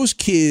kids, most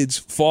kids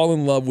fall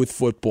in love with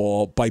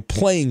football by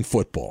playing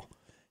football.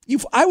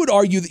 I would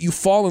argue that you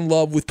fall in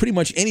love with pretty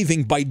much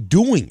anything by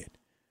doing it,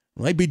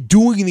 right? By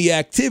doing the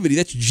activity.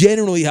 That's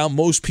generally how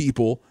most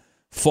people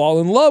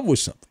fall in love with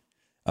something,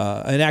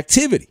 an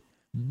activity.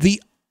 The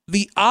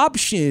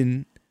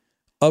option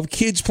of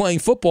kids playing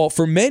football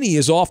for many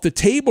is off the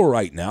table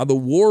right now. The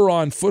war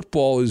on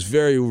football is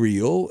very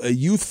real.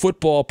 Youth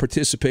football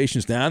participation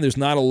is down. There's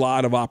not a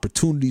lot of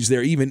opportunities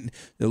there. Even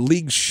the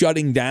league's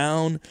shutting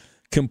down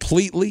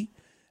completely.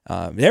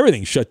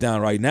 Everything's shut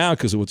down right now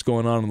because of what's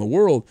going on in the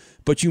world.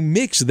 But you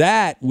mix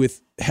that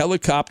with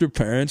helicopter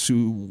parents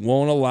who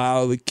won't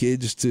allow the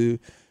kids to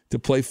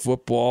play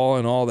football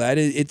and all that.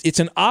 It's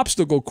an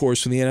obstacle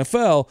course for the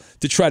NFL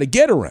to try to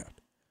get around.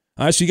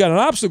 All right, so you got an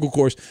obstacle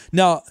course.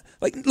 Now,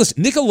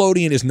 listen,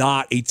 Nickelodeon is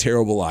not a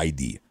terrible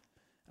idea.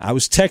 I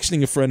was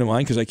texting a friend of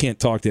mine because I can't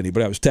talk to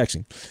anybody. I was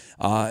texting.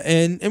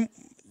 And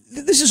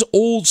this is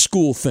old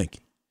school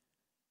thinking,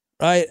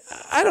 right?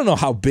 I don't know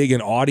how big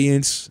an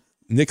audience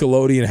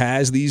Nickelodeon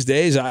has these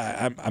days.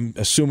 I'm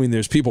assuming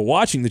there's people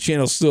watching the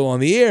channel still on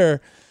the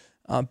air,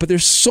 but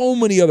there's so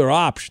many other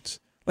options.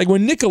 Like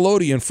when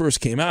Nickelodeon first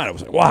came out, I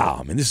was like, wow,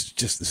 I mean, this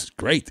is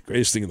great. The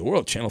greatest thing in the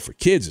world. Channel for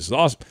kids. This is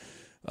awesome.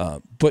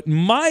 But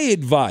my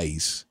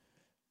advice,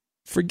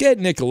 forget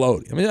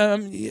Nickelodeon. I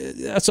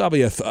mean, that's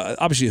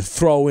obviously a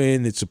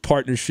throw-in. It's a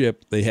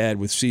partnership they had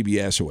with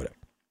CBS or whatever.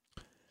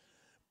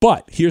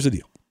 But here's the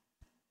deal.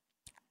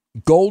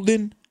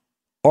 Golden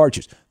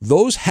Arches.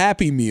 Those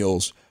Happy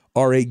Meals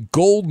are a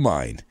gold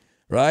mine,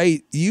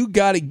 right? You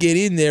got to get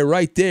in there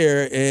right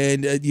there,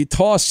 and you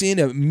toss in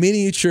a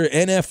miniature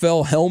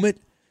NFL helmet,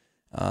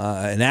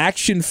 an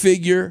action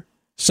figure,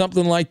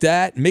 something like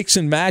that, mix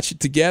and match it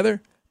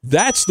together.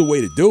 That's the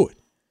way to do it.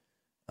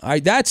 All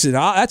right, that's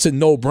a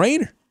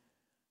no-brainer,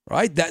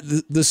 right? That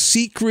the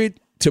secret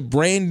to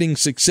branding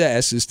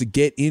success is to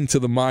get into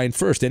the mind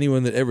first.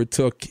 Anyone that ever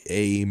took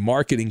a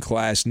marketing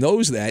class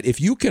knows that.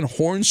 If you can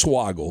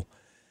hornswoggle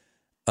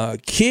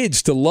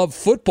kids to love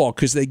football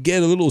because they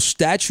get a little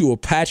statue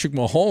of Patrick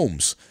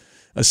Mahomes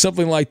or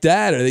something like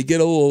that, or they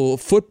get a little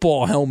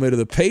football helmet of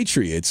the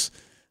Patriots,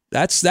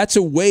 that's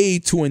a way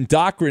to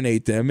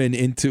indoctrinate them and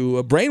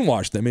into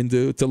brainwash them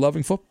into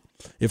loving football,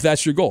 if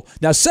that's your goal.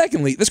 Now,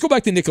 secondly, let's go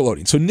back to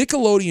Nickelodeon. So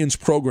Nickelodeon's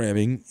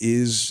programming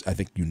is, I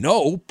think you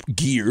know,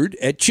 geared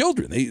at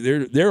children.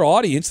 Their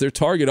audience, their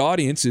target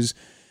audience is,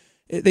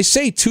 they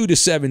say 2 to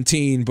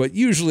 17, but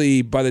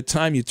usually by the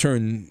time you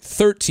turn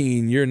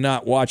 13, you're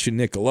not watching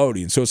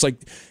Nickelodeon. So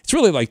it's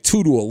really like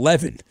 2 to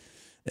 11.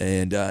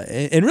 And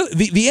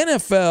really, the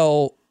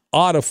NFL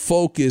ought to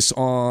focus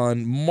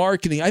on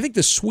marketing. I think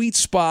the sweet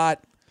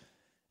spot,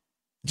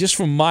 just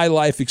from my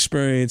life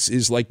experience,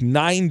 is like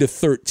 9 to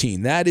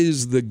 13. That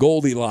is the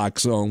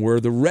Goldilocks zone where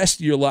the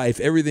rest of your life,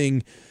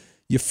 everything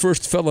you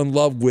first fell in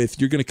love with,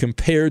 you're going to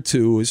compare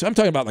to. I'm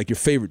talking about like your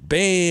favorite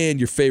band,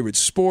 your favorite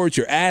sports,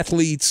 your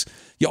athletes.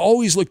 You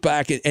always look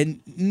back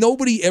and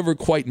nobody ever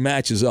quite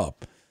matches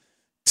up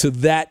to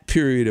that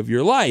period of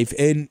your life.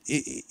 And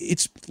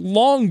it's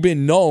long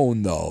been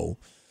known, though,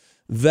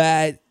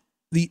 that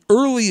the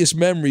earliest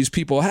memories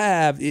people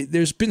have,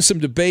 there's been some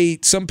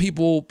debate. Some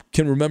people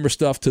can remember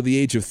stuff to the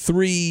age of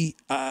 3.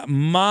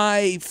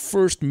 My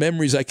first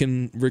memories I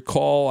can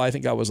recall, I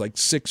think I was like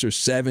 6 or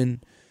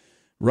 7,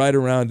 right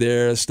around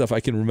there, stuff I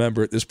can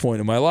remember at this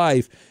point in my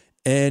life.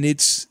 And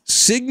it's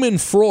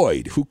Sigmund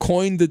Freud who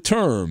coined the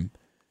term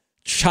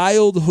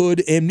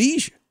childhood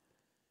amnesia.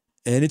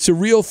 And it's a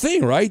real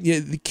thing, right?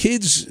 The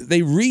kids,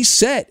 they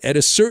reset at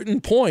a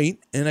certain point,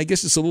 and I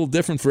guess it's a little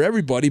different for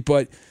everybody,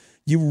 but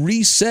you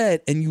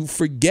reset and you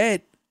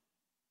forget,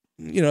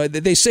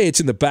 they say it's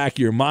in the back of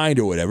your mind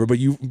or whatever,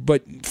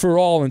 but for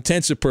all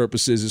intents and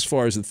purposes, as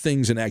far as the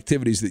things and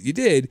activities that you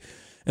did,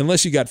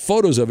 unless you got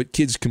photos of it,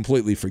 kids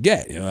completely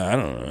forget. I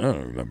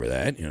don't remember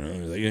that.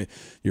 Like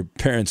your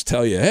parents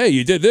tell you, hey,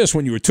 you did this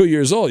when you were 2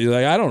 years old. You're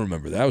like, I don't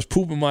remember that. I was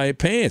pooping my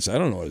pants. I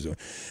don't know what I was doing.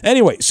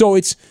 Anyway, so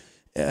it's,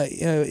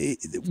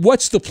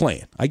 what's the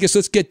plan? I guess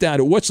let's get down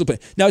to what's the plan.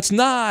 Now, it's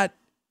not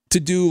to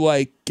do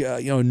like,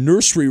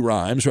 nursery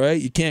rhymes, right?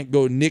 You can't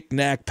go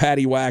knick-knack,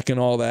 paddywhack and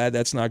all that.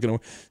 That's not going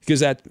to, because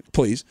that,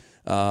 please.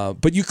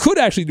 But you could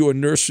actually do a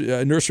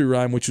nursery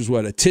rhyme, which is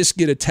what? A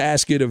tisket, a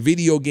tasket, a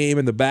video game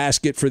in the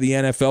basket for the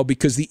NFL,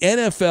 because the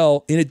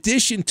NFL, in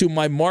addition to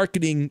my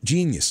marketing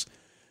genius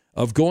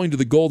of going to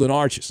the Golden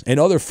Arches and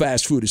other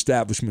fast food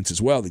establishments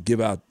as well that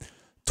give out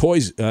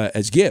toys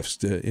as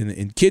gifts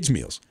in kids'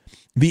 meals,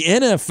 the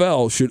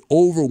NFL should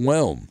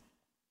overwhelm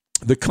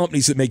the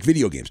companies that make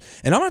video games.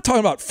 And I'm not talking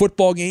about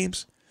football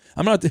games.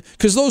 I'm not,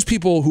 because those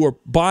people who are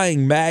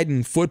buying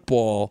Madden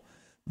football,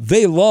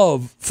 they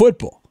love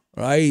football,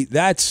 right?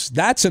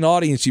 That's an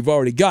audience you've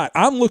already got.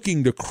 I'm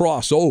looking to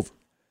cross over.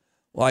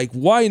 Like,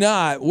 why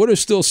not? What are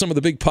still some of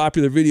the big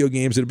popular video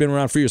games that have been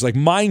around for years, like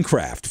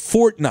Minecraft,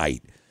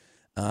 Fortnite?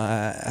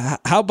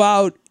 How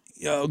about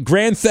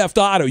Grand Theft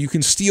Auto? You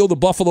can steal the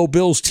Buffalo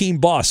Bills team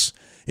bus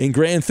in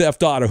Grand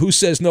Theft Auto. Who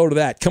says no to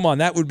that? Come on,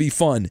 that would be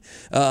fun.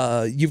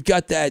 You've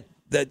got that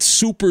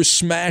Super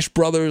Smash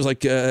Brothers,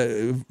 like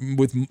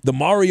with the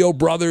Mario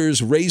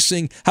Brothers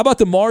racing. How about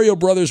the Mario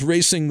Brothers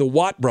racing the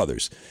Watt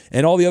Brothers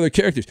and all the other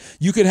characters?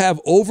 You could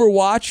have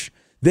Overwatch.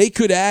 They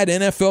could add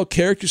NFL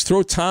characters,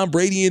 throw Tom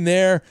Brady in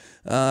there,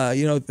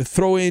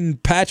 throw in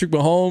Patrick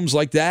Mahomes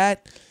like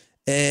that,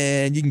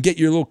 and you can get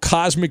your little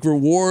cosmic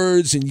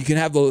rewards, and you can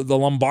have the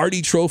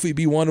Lombardi Trophy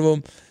be one of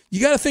them. You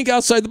got to think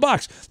outside the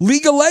box.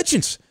 League of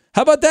Legends.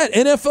 How about that?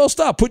 NFL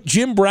style. Put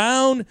Jim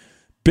Brown,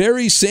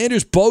 Barry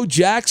Sanders, Bo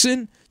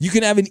Jackson. You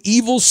can have an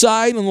evil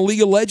side on the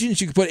League of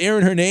Legends. You can put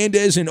Aaron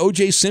Hernandez and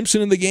O.J.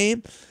 Simpson in the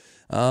game.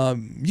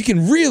 You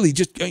can really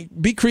just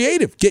be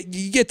creative.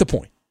 You get the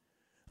point.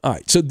 All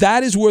right, so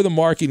that is where the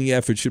marketing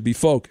effort should be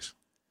focused.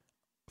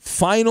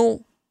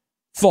 Final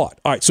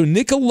thought. All right, so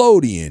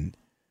Nickelodeon,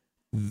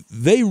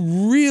 they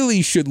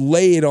really should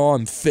lay it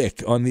on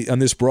thick on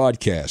this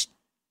broadcast,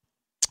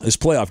 this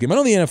playoff game. I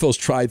know the NFL's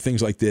tried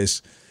things like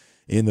this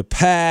in the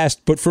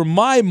past, but for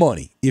my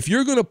money, if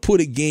you're going to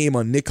put a game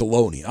on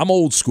Nickelodeon, I'm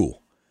old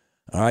school,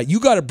 all right, you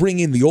got to bring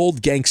in the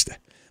old gangster,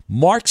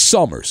 Mark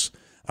Summers,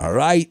 all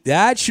right?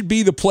 That should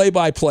be the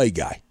play-by-play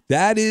guy.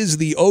 That is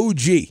the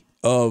OG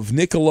of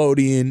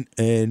Nickelodeon,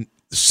 and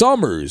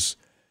Summers,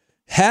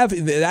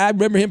 I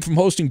remember him from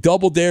hosting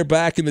Double Dare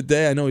back in the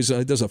day. I know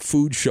he does a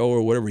food show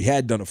or whatever. He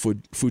had done a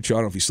food show. I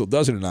don't know if he still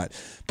does it or not,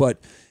 but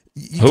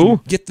you can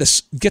get the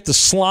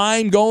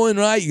slime going,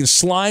 right? You can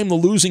slime the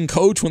losing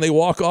coach when they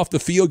walk off the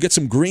field. Get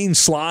some green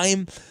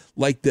slime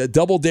like the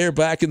Double Dare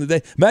back in the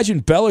day.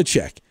 Imagine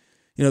Belichick.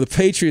 The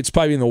Patriots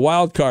probably in the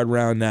wild card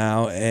round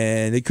now,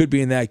 and they could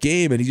be in that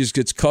game, and he just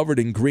gets covered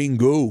in green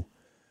goo,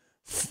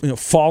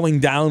 falling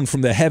down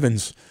from the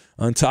heavens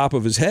on top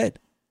of his head.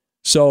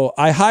 So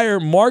I hire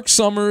Mark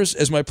Summers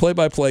as my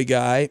play-by-play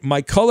guy.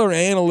 My color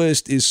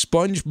analyst is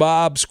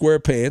SpongeBob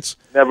SquarePants.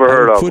 Never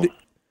heard of him.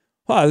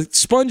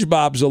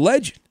 SpongeBob's a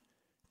legend.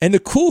 And the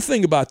cool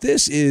thing about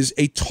this is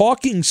a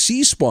talking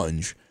sea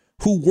sponge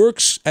who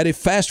works at a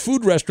fast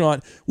food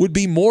restaurant would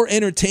be more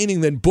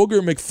entertaining than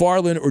Booger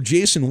McFarlane or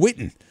Jason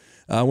Witten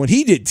when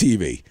he did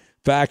TV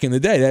back in the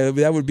day.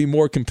 That would be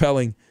more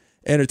compelling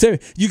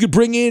entertainment. You could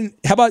bring in,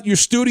 how about your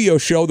studio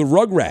show, the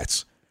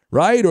Rugrats,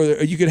 right?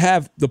 Or you could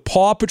have the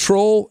Paw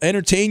Patrol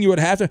entertain you at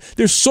halftime.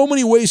 There's so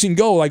many ways you can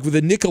go, like with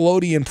the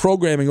Nickelodeon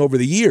programming over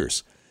the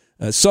years.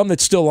 Some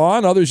that's still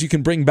on, others you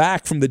can bring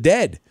back from the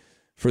dead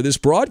for this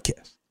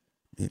broadcast.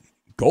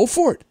 Go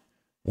for it.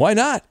 Why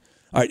not?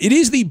 All right, it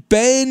is the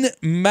Ben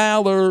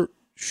Maller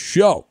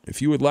Show.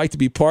 If you would like to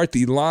be part,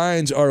 the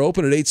lines are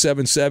open at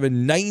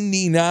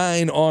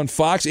 877-99 on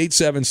Fox,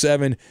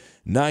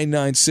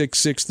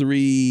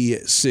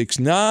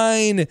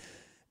 877-996-6369.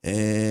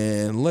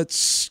 And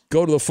let's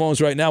go to the phones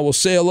right now. We'll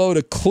say hello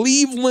to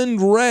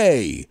Cleveland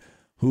Ray,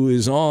 who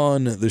is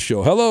on the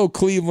show. Hello,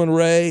 Cleveland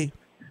Ray.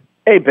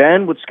 Hey,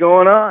 Ben, what's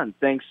going on?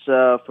 Thanks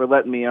for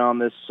letting me on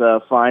this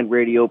fine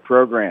radio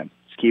program.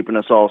 It's keeping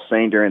us all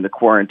sane during the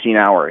quarantine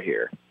hour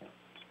here.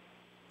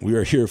 We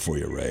are here for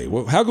you, Ray.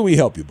 Well, how can we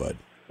help you, bud?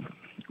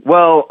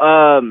 Well,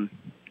 all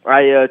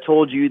I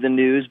told you the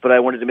news, but I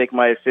wanted to make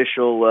my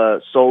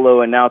official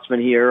solo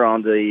announcement here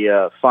on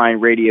the fine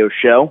radio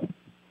show.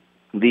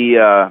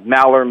 The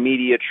Maller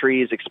Media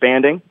tree is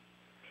expanding.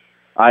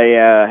 I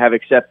have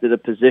accepted a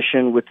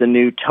position with the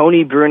new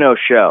Tony Bruno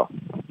show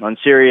on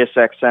Sirius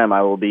XM.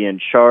 I will be in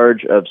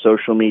charge of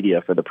social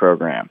media for the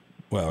program.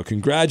 Well,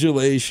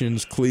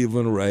 congratulations,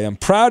 Cleveland Ray. I'm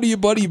proud of you,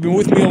 buddy. You've been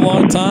with me a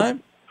long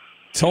time.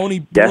 Tony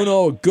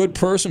Bruno, a good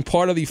person,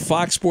 part of the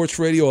Fox Sports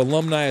Radio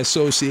Alumni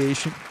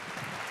Association.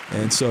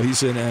 And so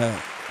he's I don't know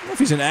if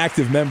he's an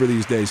active member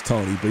these days,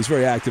 Tony, but he's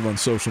very active on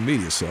social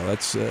media. So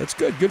that's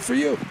good. Good for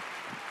you.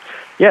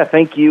 Yeah,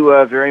 thank you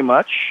very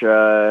much.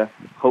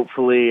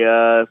 Hopefully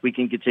we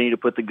can continue to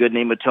put the good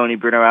name of Tony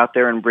Bruno out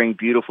there and bring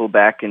beautiful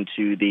back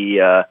into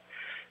the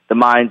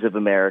minds of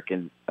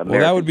American. Well,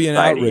 that would be an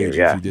outrage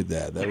here, if you did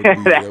that.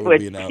 That would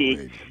be an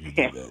outrage if you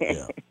did that.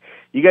 Yeah.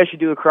 You guys should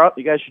do a cross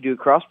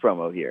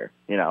promo here.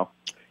 You know,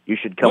 you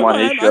should come on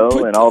his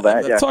show and all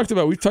that.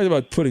 We've talked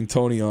about putting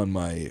Tony on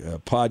my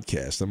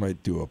podcast. I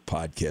might do a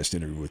podcast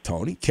interview with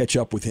Tony, catch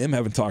up with him.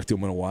 Haven't talked to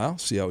him in a while.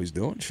 See how he's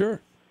doing. Sure.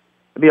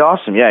 It'd be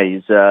awesome. Yeah,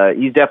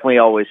 he's definitely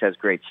always has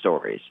great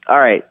stories. All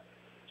right.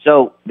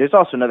 So there's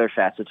also another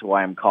facet to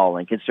why I'm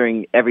calling,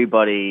 considering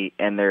everybody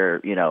and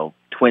their,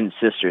 twin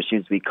sister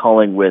seems to be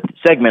calling with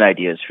segment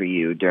ideas for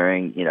you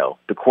during,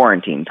 the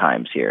quarantine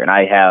times here. And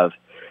I have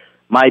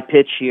my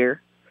pitch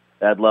here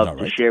that I'd love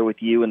to share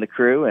with you and the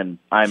crew, and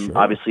I'm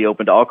obviously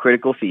open to all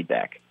critical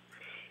feedback.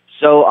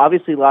 So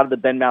obviously a lot of the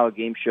Ben Maller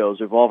game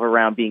shows revolve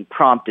around being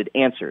prompted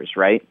answers,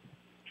 right?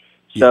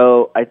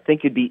 So I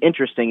think it'd be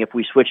interesting if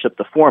we switched up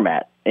the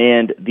format.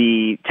 And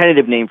the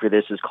tentative name for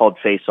this is called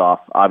Face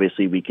Off.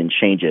 Obviously, we can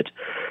change it.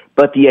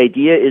 But the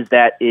idea is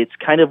that it's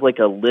kind of like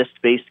a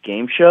list-based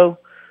game show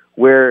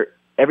where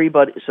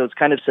everybody – so it's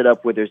kind of set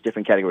up where there's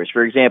different categories.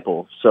 For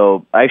example,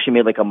 so I actually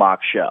made like a mock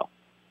show.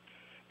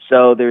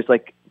 So there's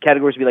like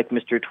categories would be like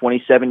Mr.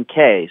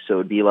 27K. So it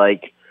would be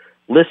like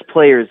list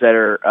players that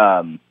are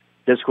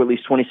that score at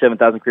least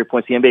 27,000 career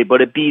points in the NBA,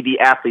 but it'd be the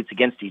athletes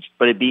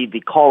but it'd be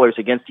the callers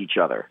against each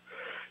other.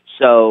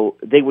 So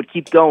they would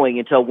keep going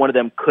until one of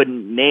them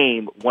couldn't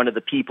name one of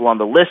the people on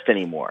the list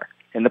anymore.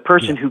 And the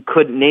person who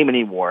couldn't name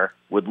anymore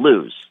would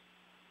lose.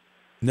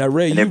 Now,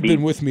 Ray, you've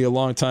been with me a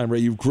long time, Ray.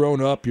 You've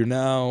grown up. You're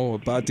now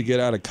about to get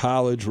out of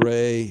college,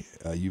 Ray.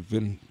 You've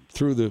been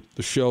through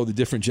the show, the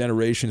different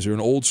generations. You're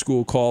an old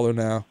school caller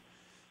now.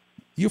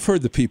 You've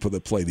heard the people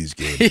that play these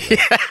games.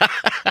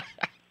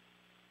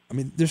 I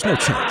mean, there's no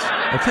chance,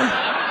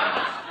 okay?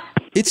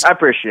 I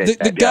appreciate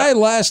that. The guy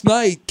last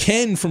night,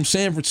 Ken from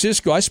San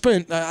Francisco, I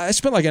spent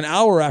like an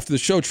hour after the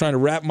show trying to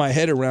wrap my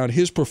head around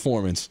his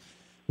performance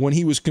when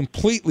he was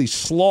completely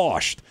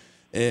sloshed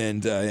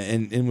and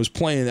was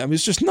playing. I mean,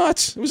 it's just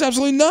nuts. It was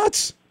absolutely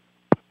nuts.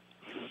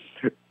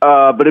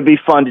 But it'd be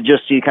fun to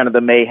just see kind of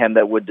the mayhem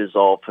that would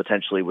dissolve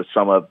potentially with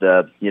some of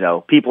the,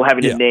 people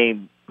having to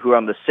name who are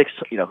on the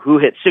who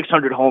hit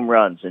 600 home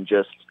runs, and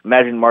just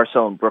imagine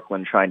Marcel in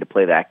Brooklyn trying to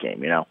play that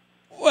game,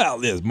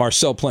 Well,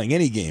 Marcel playing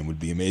any game would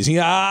be amazing.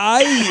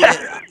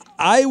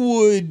 I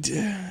would,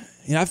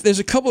 there's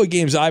a couple of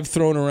games I've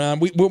thrown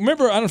around.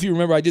 Remember, I don't know if you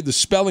remember, I did the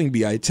spelling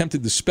bee. I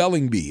attempted the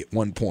spelling bee at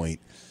one point.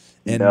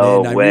 And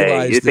no then I way.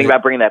 realized You think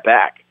about bringing that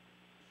back?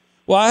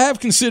 Well, I have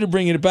considered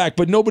bringing it back,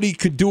 but nobody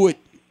could do it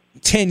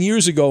 10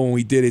 years ago when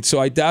we did it, so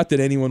I doubt that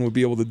anyone would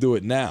be able to do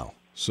it now.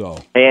 So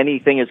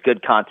anything is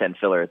good content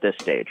filler at this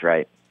stage,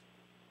 right?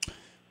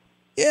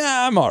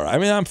 Yeah, I'm all right. I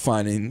mean, I'm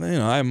fine.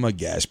 I'm a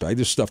gas bag.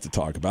 There's stuff to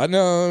talk about.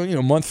 No,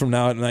 a month from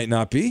now it might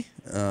not be,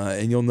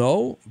 and you'll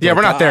know. Yeah,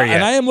 we're not there yet.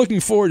 And I am looking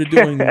forward to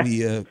doing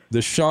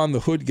the Sean the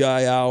Hood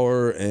Guy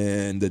hour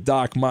and the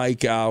Doc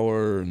Mike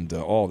hour and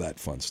all that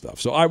fun stuff.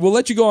 So I will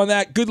let you go on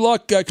that. Good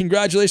luck.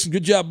 Congratulations.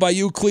 Good job by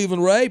you,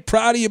 Cleveland Ray.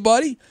 Proud of you,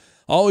 buddy.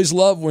 Always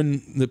love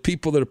when the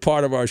people that are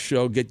part of our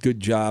show get good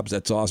jobs.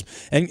 That's awesome.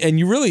 And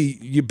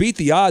you beat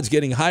the odds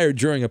getting hired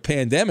during a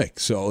pandemic,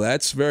 so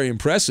that's very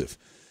impressive.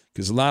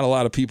 Because not a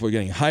lot of people are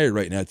getting hired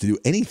right now to do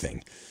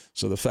anything.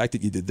 So the fact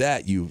that you did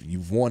that,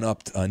 you've won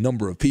up a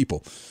number of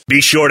people. Be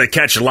sure to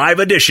catch live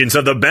editions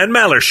of The Ben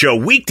Maller Show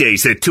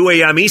weekdays at 2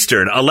 a.m.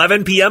 Eastern,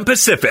 11 p.m.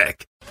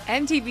 Pacific.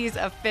 MTV's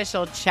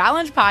official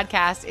Challenge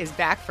podcast is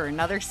back for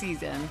another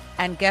season.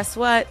 And guess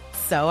what?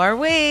 So are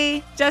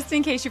we. Just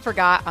in case you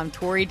forgot, I'm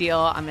Tori Deal.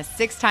 I'm a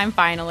 6-time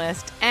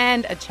finalist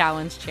and a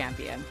Challenge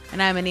champion.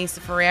 And I'm Anissa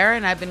Ferreira,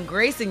 and I've been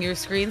gracing your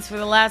screens for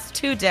the last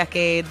 2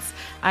 decades.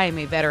 I am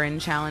a veteran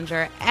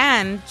challenger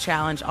and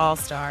Challenge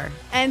All-Star.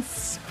 And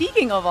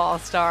speaking of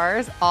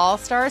All-Stars,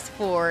 All-Stars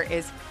 4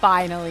 is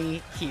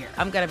finally here.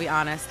 I'm going to be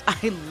honest.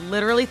 I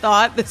literally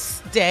thought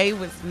this day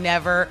was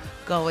never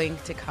going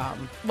to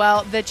come.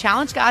 Well, the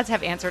Challenge gods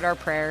have answered our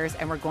prayers,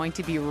 and we're going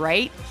to be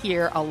right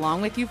here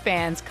along with you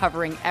fans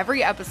covering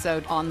every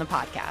episode on the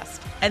podcast.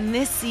 And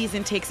this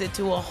season takes it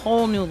to a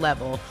whole new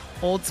level.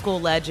 Old school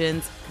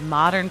legends,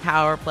 modern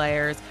power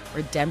players,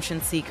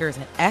 redemption seekers,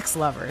 and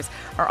ex-lovers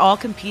are all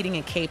competing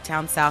in Cape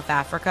Town, South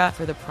Africa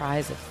for the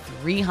prize of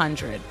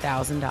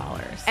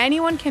 $300,000.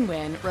 Anyone can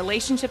win,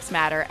 relationships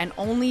matter, and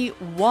only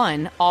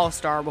one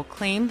All-Star will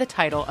claim the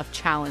title of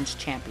Challenge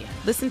Champion.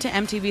 Listen to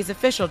MTV's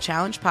official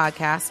Challenge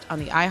podcast on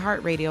the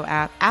iHeartRadio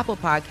app, Apple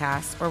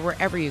Podcasts, or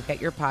wherever you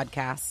get your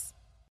podcasts.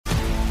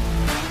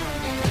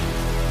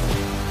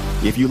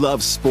 If you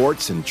love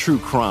sports and true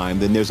crime,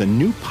 then there's a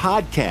new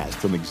podcast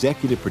from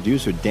executive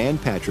producer Dan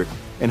Patrick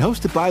and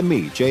hosted by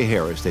me, Jay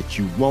Harris, that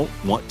you won't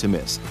want to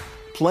miss.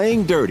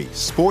 Playing Dirty: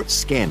 Sports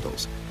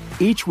Scandals.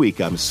 Each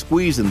week, I'm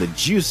squeezing the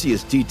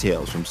juiciest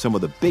details from some of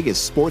the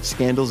biggest sports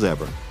scandals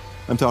ever.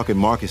 I'm talking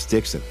Marcus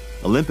Dixon,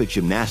 Olympic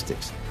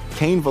gymnastics,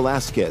 Cain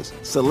Velasquez,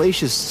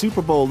 salacious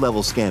Super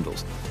Bowl-level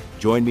scandals.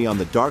 Join me on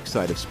the dark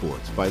side of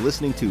sports by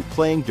listening to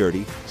Playing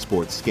Dirty: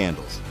 Sports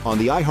Scandals on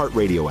the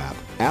iHeartRadio app,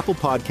 Apple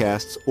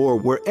Podcasts, or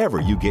wherever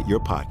you get your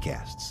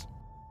podcasts.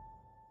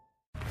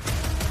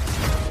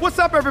 What's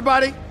up,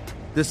 everybody?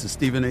 This is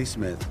Stephen A.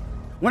 Smith.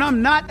 When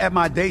I'm not at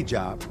my day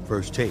job,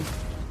 First Take,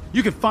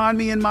 you can find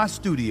me in my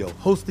studio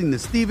hosting the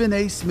Stephen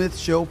A. Smith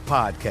Show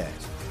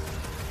podcast.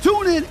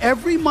 Tune in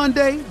every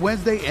Monday,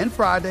 Wednesday, and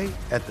Friday,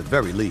 at the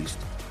very least,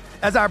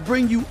 as I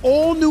bring you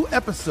all new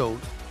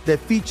episodes that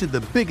feature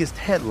the biggest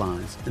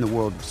headlines in the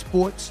world of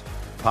sports,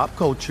 pop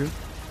culture,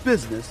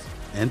 business,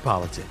 and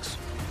politics.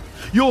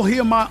 You'll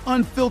hear my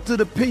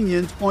unfiltered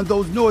opinions on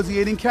those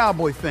nauseating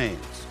Cowboy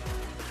fans,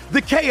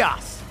 the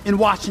chaos in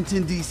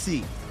Washington,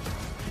 D.C.,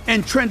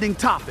 and trending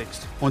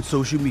topics on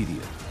social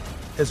media,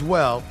 as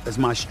well as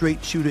my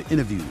straight shooter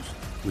interviews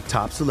with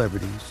top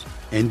celebrities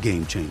and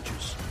game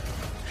changers.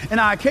 And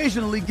I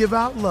occasionally give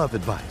out love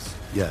advice.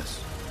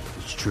 Yes,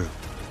 it's true.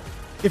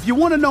 If you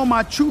want to know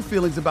my true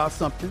feelings about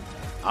something,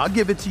 I'll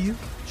give it to you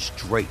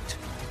straight.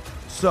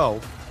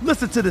 So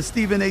listen to the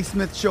Stephen A.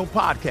 Smith Show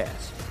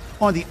podcast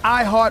on the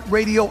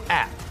iHeartRadio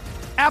app,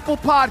 Apple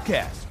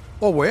Podcasts,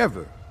 or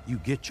wherever you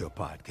get your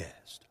podcast.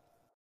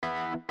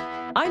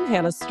 I'm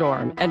Hannah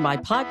Storm, and my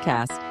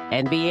podcast,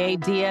 NBA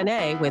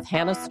DNA with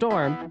Hannah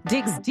Storm,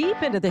 digs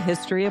deep into the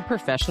history of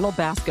professional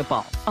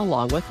basketball,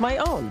 along with my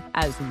own,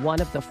 as one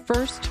of the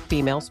first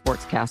female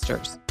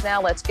sportscasters.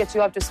 Now let's get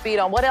you up to speed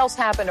on what else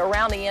happened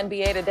around the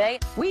NBA today.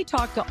 We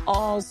talked to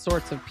all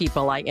sorts of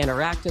people I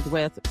interacted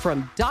with,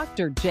 from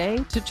Dr.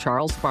 J to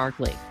Charles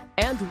Barkley,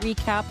 and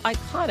recap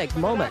iconic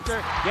moments.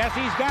 Yes,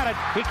 he's got it.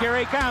 Here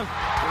he comes.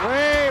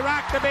 Way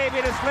rock the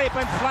baby to sleep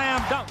and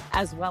slam dunk.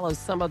 As well as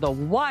some of the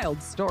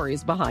wild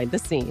stories behind the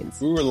scenes.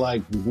 We were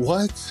like,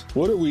 what?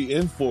 What are we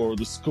in for?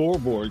 The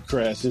scoreboard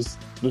crashes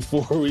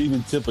before we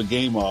even tip a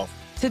game off.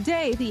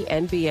 Today, the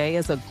NBA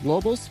is a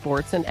global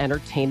sports and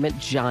entertainment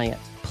giant.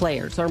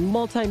 Players are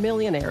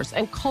multimillionaires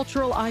and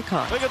cultural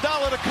icons.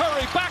 Iguodala to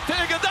Curry, back to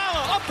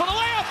Iguodala, up for the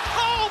layup.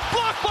 Oh,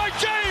 blocked by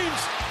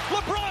James.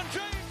 LeBron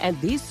James. And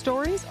these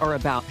stories are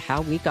about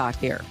how we got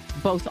here,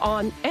 both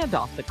on and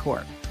off the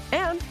court.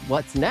 And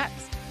what's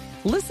next?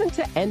 Listen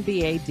to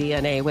NBA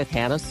DNA with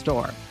Hannah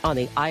Storm on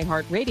the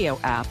iHeartRadio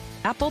app,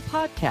 Apple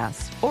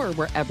Podcasts, or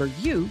wherever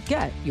you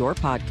get your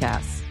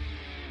podcasts.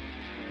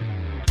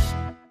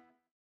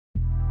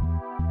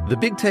 The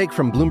Big Take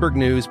from Bloomberg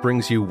News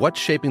brings you what's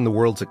shaping the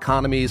world's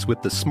economies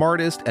with the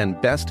smartest and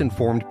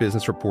best-informed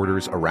business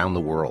reporters around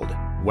the world.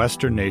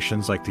 Western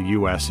nations like the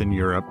U.S. and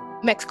Europe.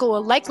 Mexico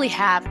will likely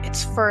have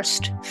its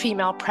first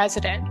female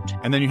president.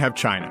 And then you have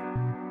China.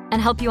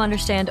 And help you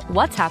understand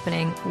what's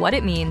happening, what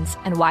it means,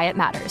 and why it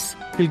matters.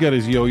 He'll get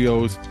his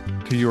yo-yos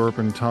to Europe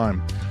in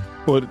time.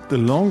 But the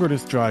longer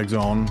this drags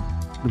on,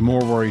 the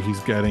more worry he's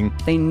getting.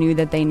 They knew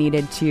that they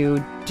needed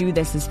to do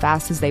this as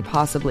fast as they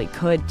possibly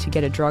could to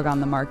get a drug on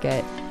the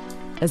market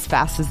as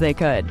fast as they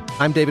could.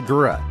 I'm David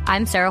Gura.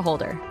 I'm Sarah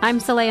Holder. I'm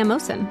Saleha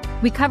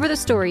Mohsen. We cover the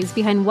stories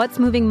behind what's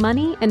moving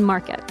money and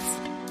markets.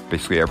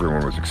 Basically,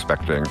 everyone was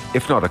expecting,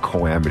 if not a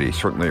calamity,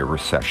 certainly a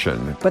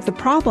recession. But the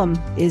problem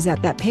is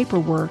that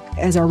paperwork,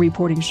 as our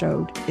reporting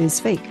showed, is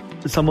fake.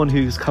 As someone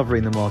who's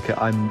covering the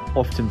market, I'm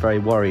often very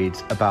worried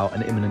about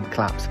an imminent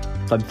collapse.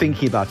 So I'm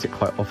thinking about it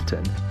quite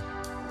often.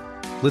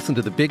 Listen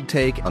to The Big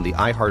Take on the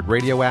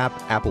iHeartRadio app,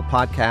 Apple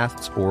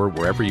Podcasts, or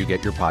wherever you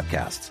get your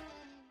podcasts.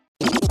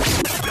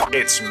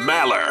 It's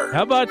Maller.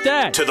 How about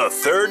that? To the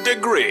third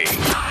degree.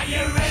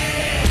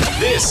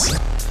 This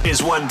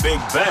is when Big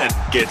Ben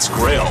gets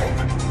grilled.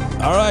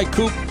 All right,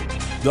 Coop.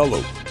 The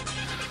Loop.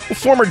 Well,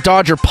 former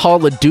Dodger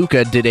Paul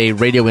LaDuca did a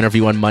radio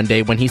interview on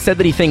Monday when he said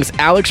that he thinks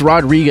Alex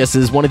Rodriguez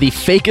is one of the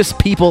fakest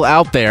people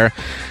out there,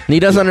 and he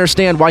doesn't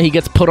understand why he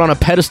gets put on a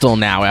pedestal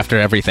now after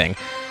everything.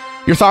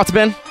 Your thoughts,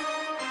 Ben?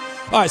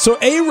 All right, so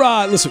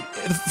A-Rod, listen,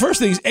 the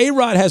first thing is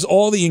A-Rod has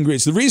all the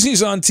ingredients. The reason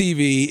he's on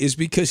TV is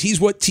because he's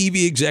what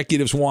TV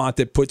executives want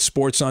that put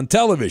sports on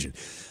television.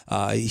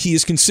 He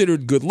is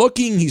considered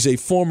good-looking. He's a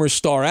former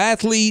star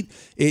athlete.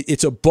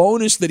 It's a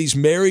bonus that he's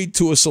married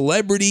to a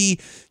celebrity.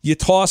 You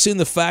toss in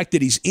the fact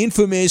that he's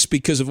infamous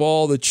because of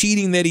all the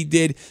cheating that he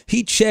did.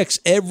 He checks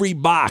every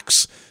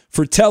box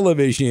for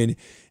television.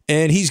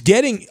 And he's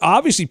getting,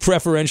 obviously,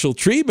 preferential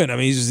treatment. I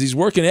mean, he's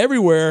working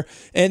everywhere.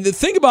 And the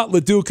thing about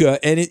LaDuca,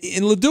 and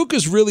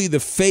LaDuca's really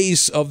the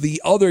face of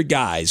the other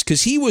guys,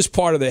 because he was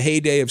part of the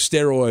heyday of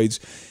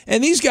steroids.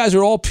 And these guys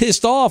are all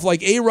pissed off.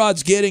 Like,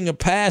 A-Rod's getting a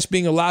pass,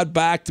 being allowed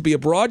back to be a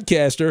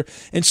broadcaster.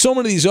 And so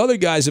many of these other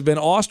guys have been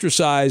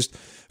ostracized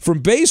from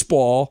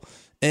baseball.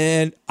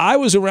 And I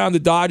was around the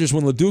Dodgers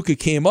when LaDuca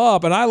came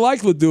up, and I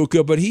like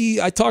LaDuca, but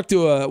I talked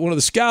to one of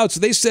the scouts.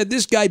 They said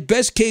this guy,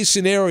 best case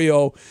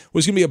scenario,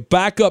 was going to be a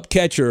backup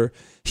catcher.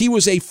 He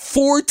was a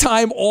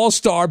 4-time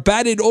All-Star,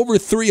 batted over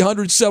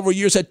 300 several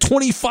years, had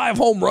 25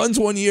 home runs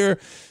one year.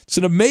 It's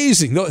an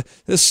amazing. The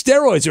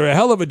steroids are a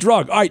hell of a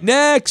drug. All right,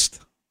 next.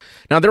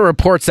 Now, there are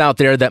reports out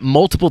there that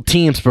multiple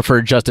teams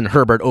prefer Justin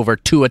Herbert over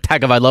Tua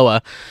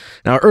Tagovailoa.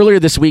 Now, earlier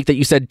this week that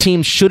you said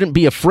teams shouldn't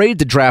be afraid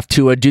to draft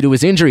Tua due to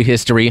his injury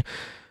history.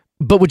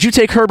 But would you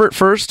take Herbert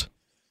first?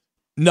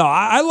 No,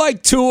 I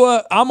like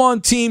Tua. I'm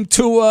on team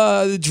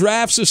Tua. The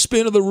draft's a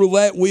spin of the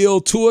roulette wheel.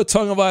 Tua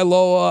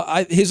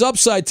Tagovailoa. His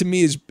upside to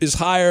me is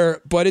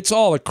higher, but it's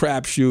all a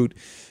crapshoot,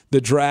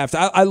 the draft.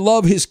 I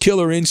love his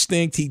killer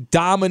instinct. He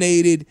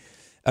dominated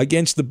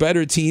against the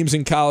better teams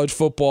in college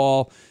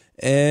football.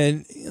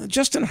 And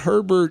Justin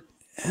Herbert,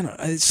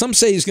 some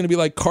say he's going to be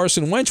like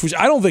Carson Wentz, which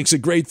I don't think is a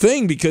great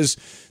thing because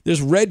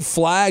there's red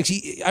flags.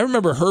 I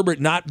remember Herbert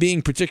not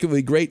being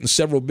particularly great in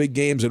several big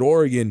games at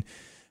Oregon.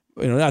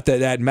 Not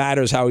that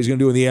matters how he's going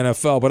to do in the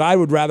NFL, but I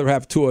would rather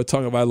have Tua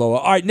Tagovailoa.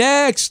 All right,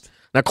 next.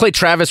 Now, Clay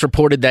Travis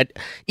reported that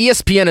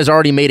ESPN has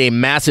already made a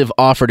massive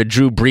offer to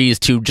Drew Brees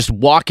to just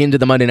walk into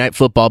the Monday Night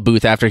Football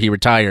booth after he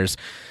retires.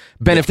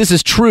 Ben, if this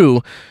is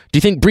true, do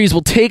you think Brees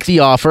will take the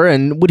offer,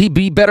 and would he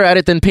be better at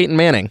it than Peyton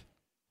Manning?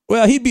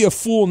 Well, he'd be a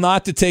fool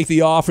not to take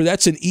the offer.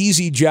 That's an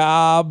easy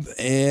job,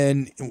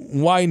 and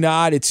why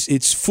not?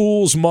 It's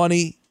fool's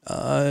money.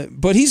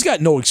 But he's got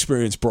no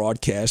experience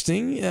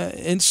broadcasting,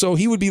 and so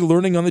he would be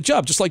learning on the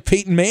job, just like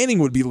Peyton Manning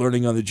would be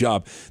learning on the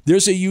job.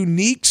 There's a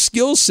unique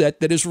skill set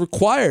that is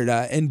required,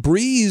 and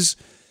Brees,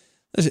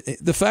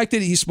 the fact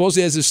that he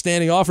supposedly has a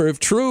standing offer, if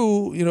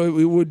true,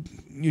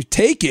 you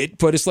take it,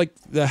 but it's like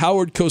the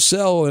Howard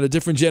Cosell in A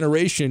Different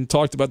Generation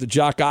talked about the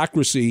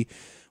jockocracy,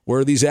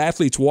 where these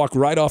athletes walk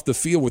right off the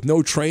field with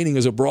no training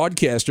as a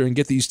broadcaster and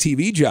get these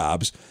TV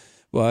jobs.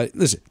 But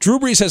listen, Drew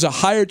Brees has a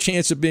higher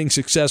chance of being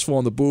successful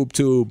on the boob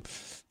tube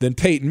than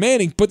Peyton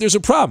Manning, but there's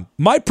a problem.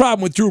 My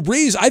problem with Drew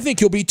Brees, I think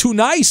he'll be too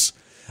nice.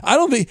 I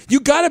don't think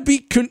you got to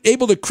be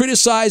able to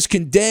criticize,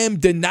 condemn,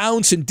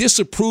 denounce, and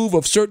disapprove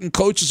of certain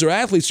coaches or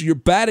athletes, or you're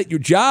bad at your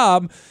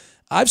job.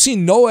 I've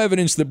seen no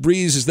evidence that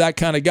Brees is that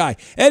kind of guy.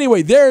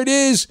 Anyway, there it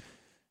is.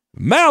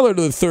 Maller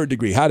to the third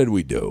degree. How did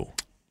we do?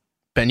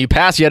 Ben, you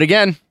pass yet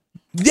again.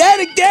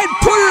 Yet again,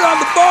 put it on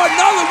the board.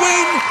 Another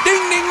win.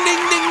 Ding, ding,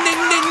 ding, ding,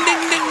 ding, ding,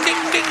 ding, ding,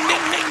 ding, ding,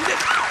 ding, ding.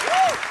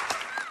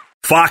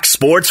 Fox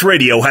Sports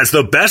Radio has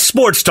the best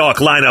sports talk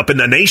lineup in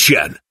the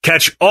nation.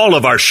 Catch all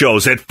of our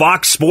shows at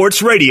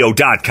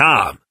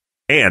foxsportsradio.com.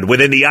 And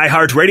within the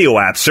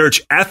iHeartRadio app,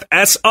 search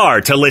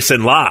FSR to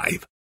listen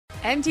live.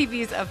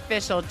 MTV's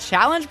official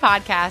Challenge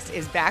podcast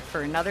is back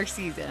for another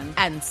season.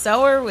 And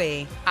so are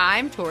we.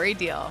 I'm Tori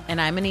Deal. And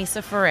I'm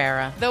Anissa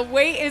Ferreira. The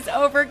wait is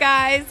over,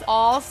 guys.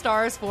 All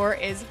Stars 4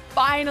 is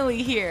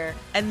finally here.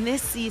 And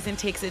this season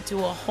takes it to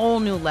a whole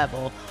new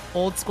level.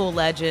 Old school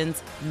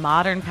legends,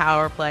 modern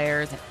power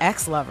players, and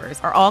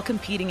ex-lovers are all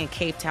competing in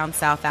Cape Town,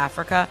 South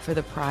Africa for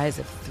the prize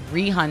of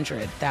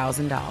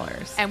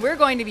 $300,000. And we're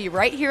going to be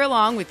right here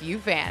along with you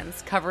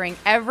fans, covering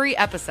every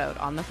episode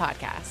on the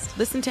podcast.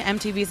 Listen to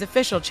MTV's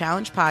official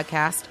Challenge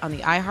podcast on the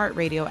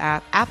iHeartRadio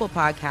app, Apple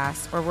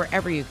Podcasts, or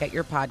wherever you get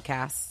your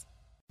podcasts.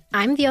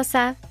 I'm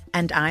Diosa.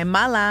 And I'm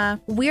Mala.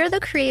 We're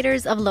the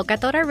creators of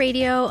Locatora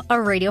Radio, a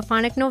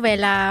radiophonic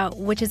novela,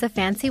 which is a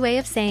fancy way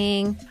of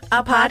saying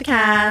a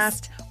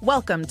podcast.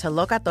 Welcome to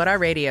Locatora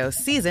Radio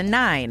Season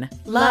 9.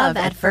 Love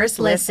at First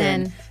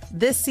Listen.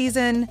 This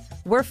season,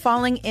 we're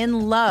falling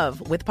in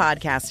love with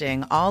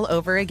podcasting all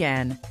over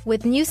again.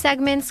 With new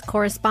segments,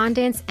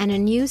 correspondence, and a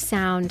new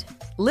sound.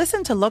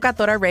 Listen to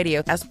Locatora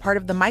Radio as part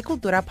of the Michael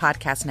Dura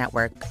Podcast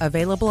Network.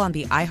 Available on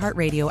the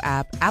iHeartRadio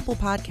app, Apple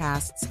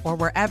Podcasts, or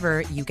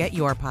wherever you get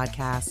your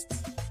podcasts.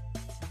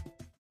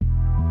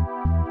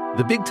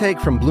 The Big Take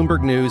from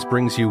Bloomberg News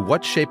brings you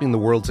what's shaping the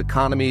world's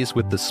economies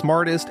with the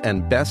smartest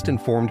and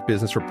best-informed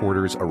business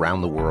reporters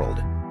around the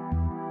world.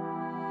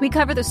 We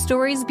cover the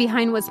stories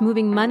behind what's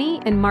moving money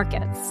and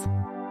markets.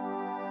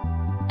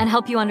 And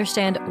help you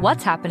understand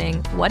what's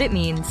happening, what it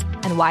means,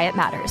 and why it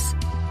matters.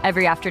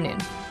 Every afternoon.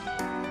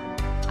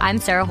 I'm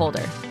Sarah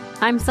Holder.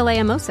 I'm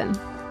Saleha Mohsin.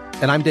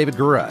 And I'm David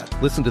Gura.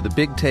 Listen to The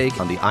Big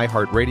Take on the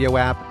iHeartRadio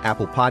app,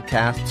 Apple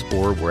Podcasts,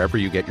 or wherever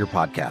you get your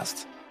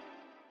podcasts.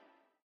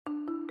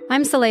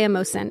 I'm Saleha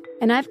Mohsin,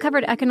 and I've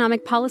covered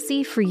economic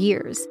policy for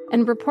years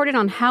and reported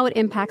on how it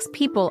impacts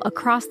people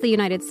across the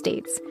United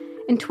States.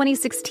 In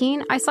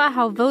 2016, I saw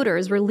how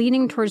voters were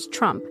leaning towards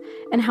Trump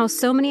and how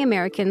so many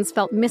Americans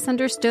felt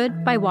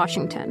misunderstood by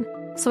Washington.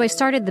 So I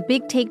started The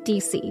Big Take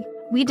DC,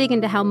 we dig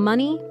into how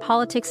money,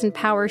 politics, and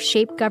power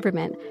shape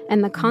government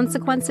and the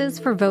consequences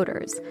for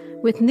voters.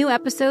 With new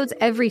episodes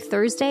every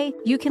Thursday,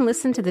 you can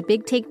listen to The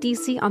Big Take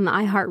DC on the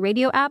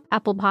iHeartRadio app,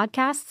 Apple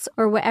Podcasts,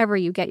 or wherever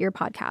you get your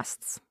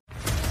podcasts.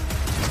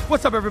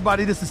 What's up,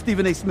 everybody? This is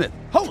Stephen A. Smith,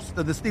 host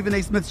of the Stephen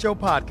A. Smith Show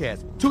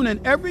podcast. Tune in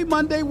every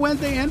Monday,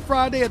 Wednesday, and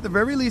Friday at the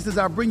very least as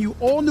I bring you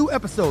all new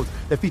episodes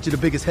that feature the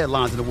biggest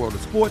headlines in the world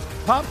of sports,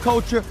 pop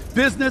culture,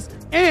 business,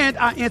 and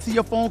I answer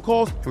your phone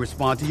calls and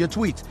respond to your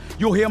tweets.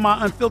 You'll hear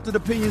my unfiltered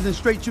opinions and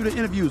straight-shooter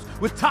interviews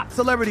with top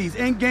celebrities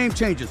and game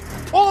changers.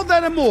 All of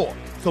that and more.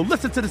 So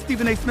listen to the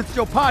Stephen A. Smith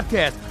Show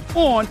podcast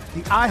on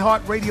the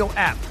iHeartRadio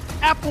app,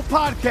 Apple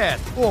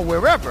Podcasts, or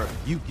wherever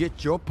you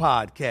get your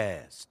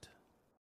podcasts.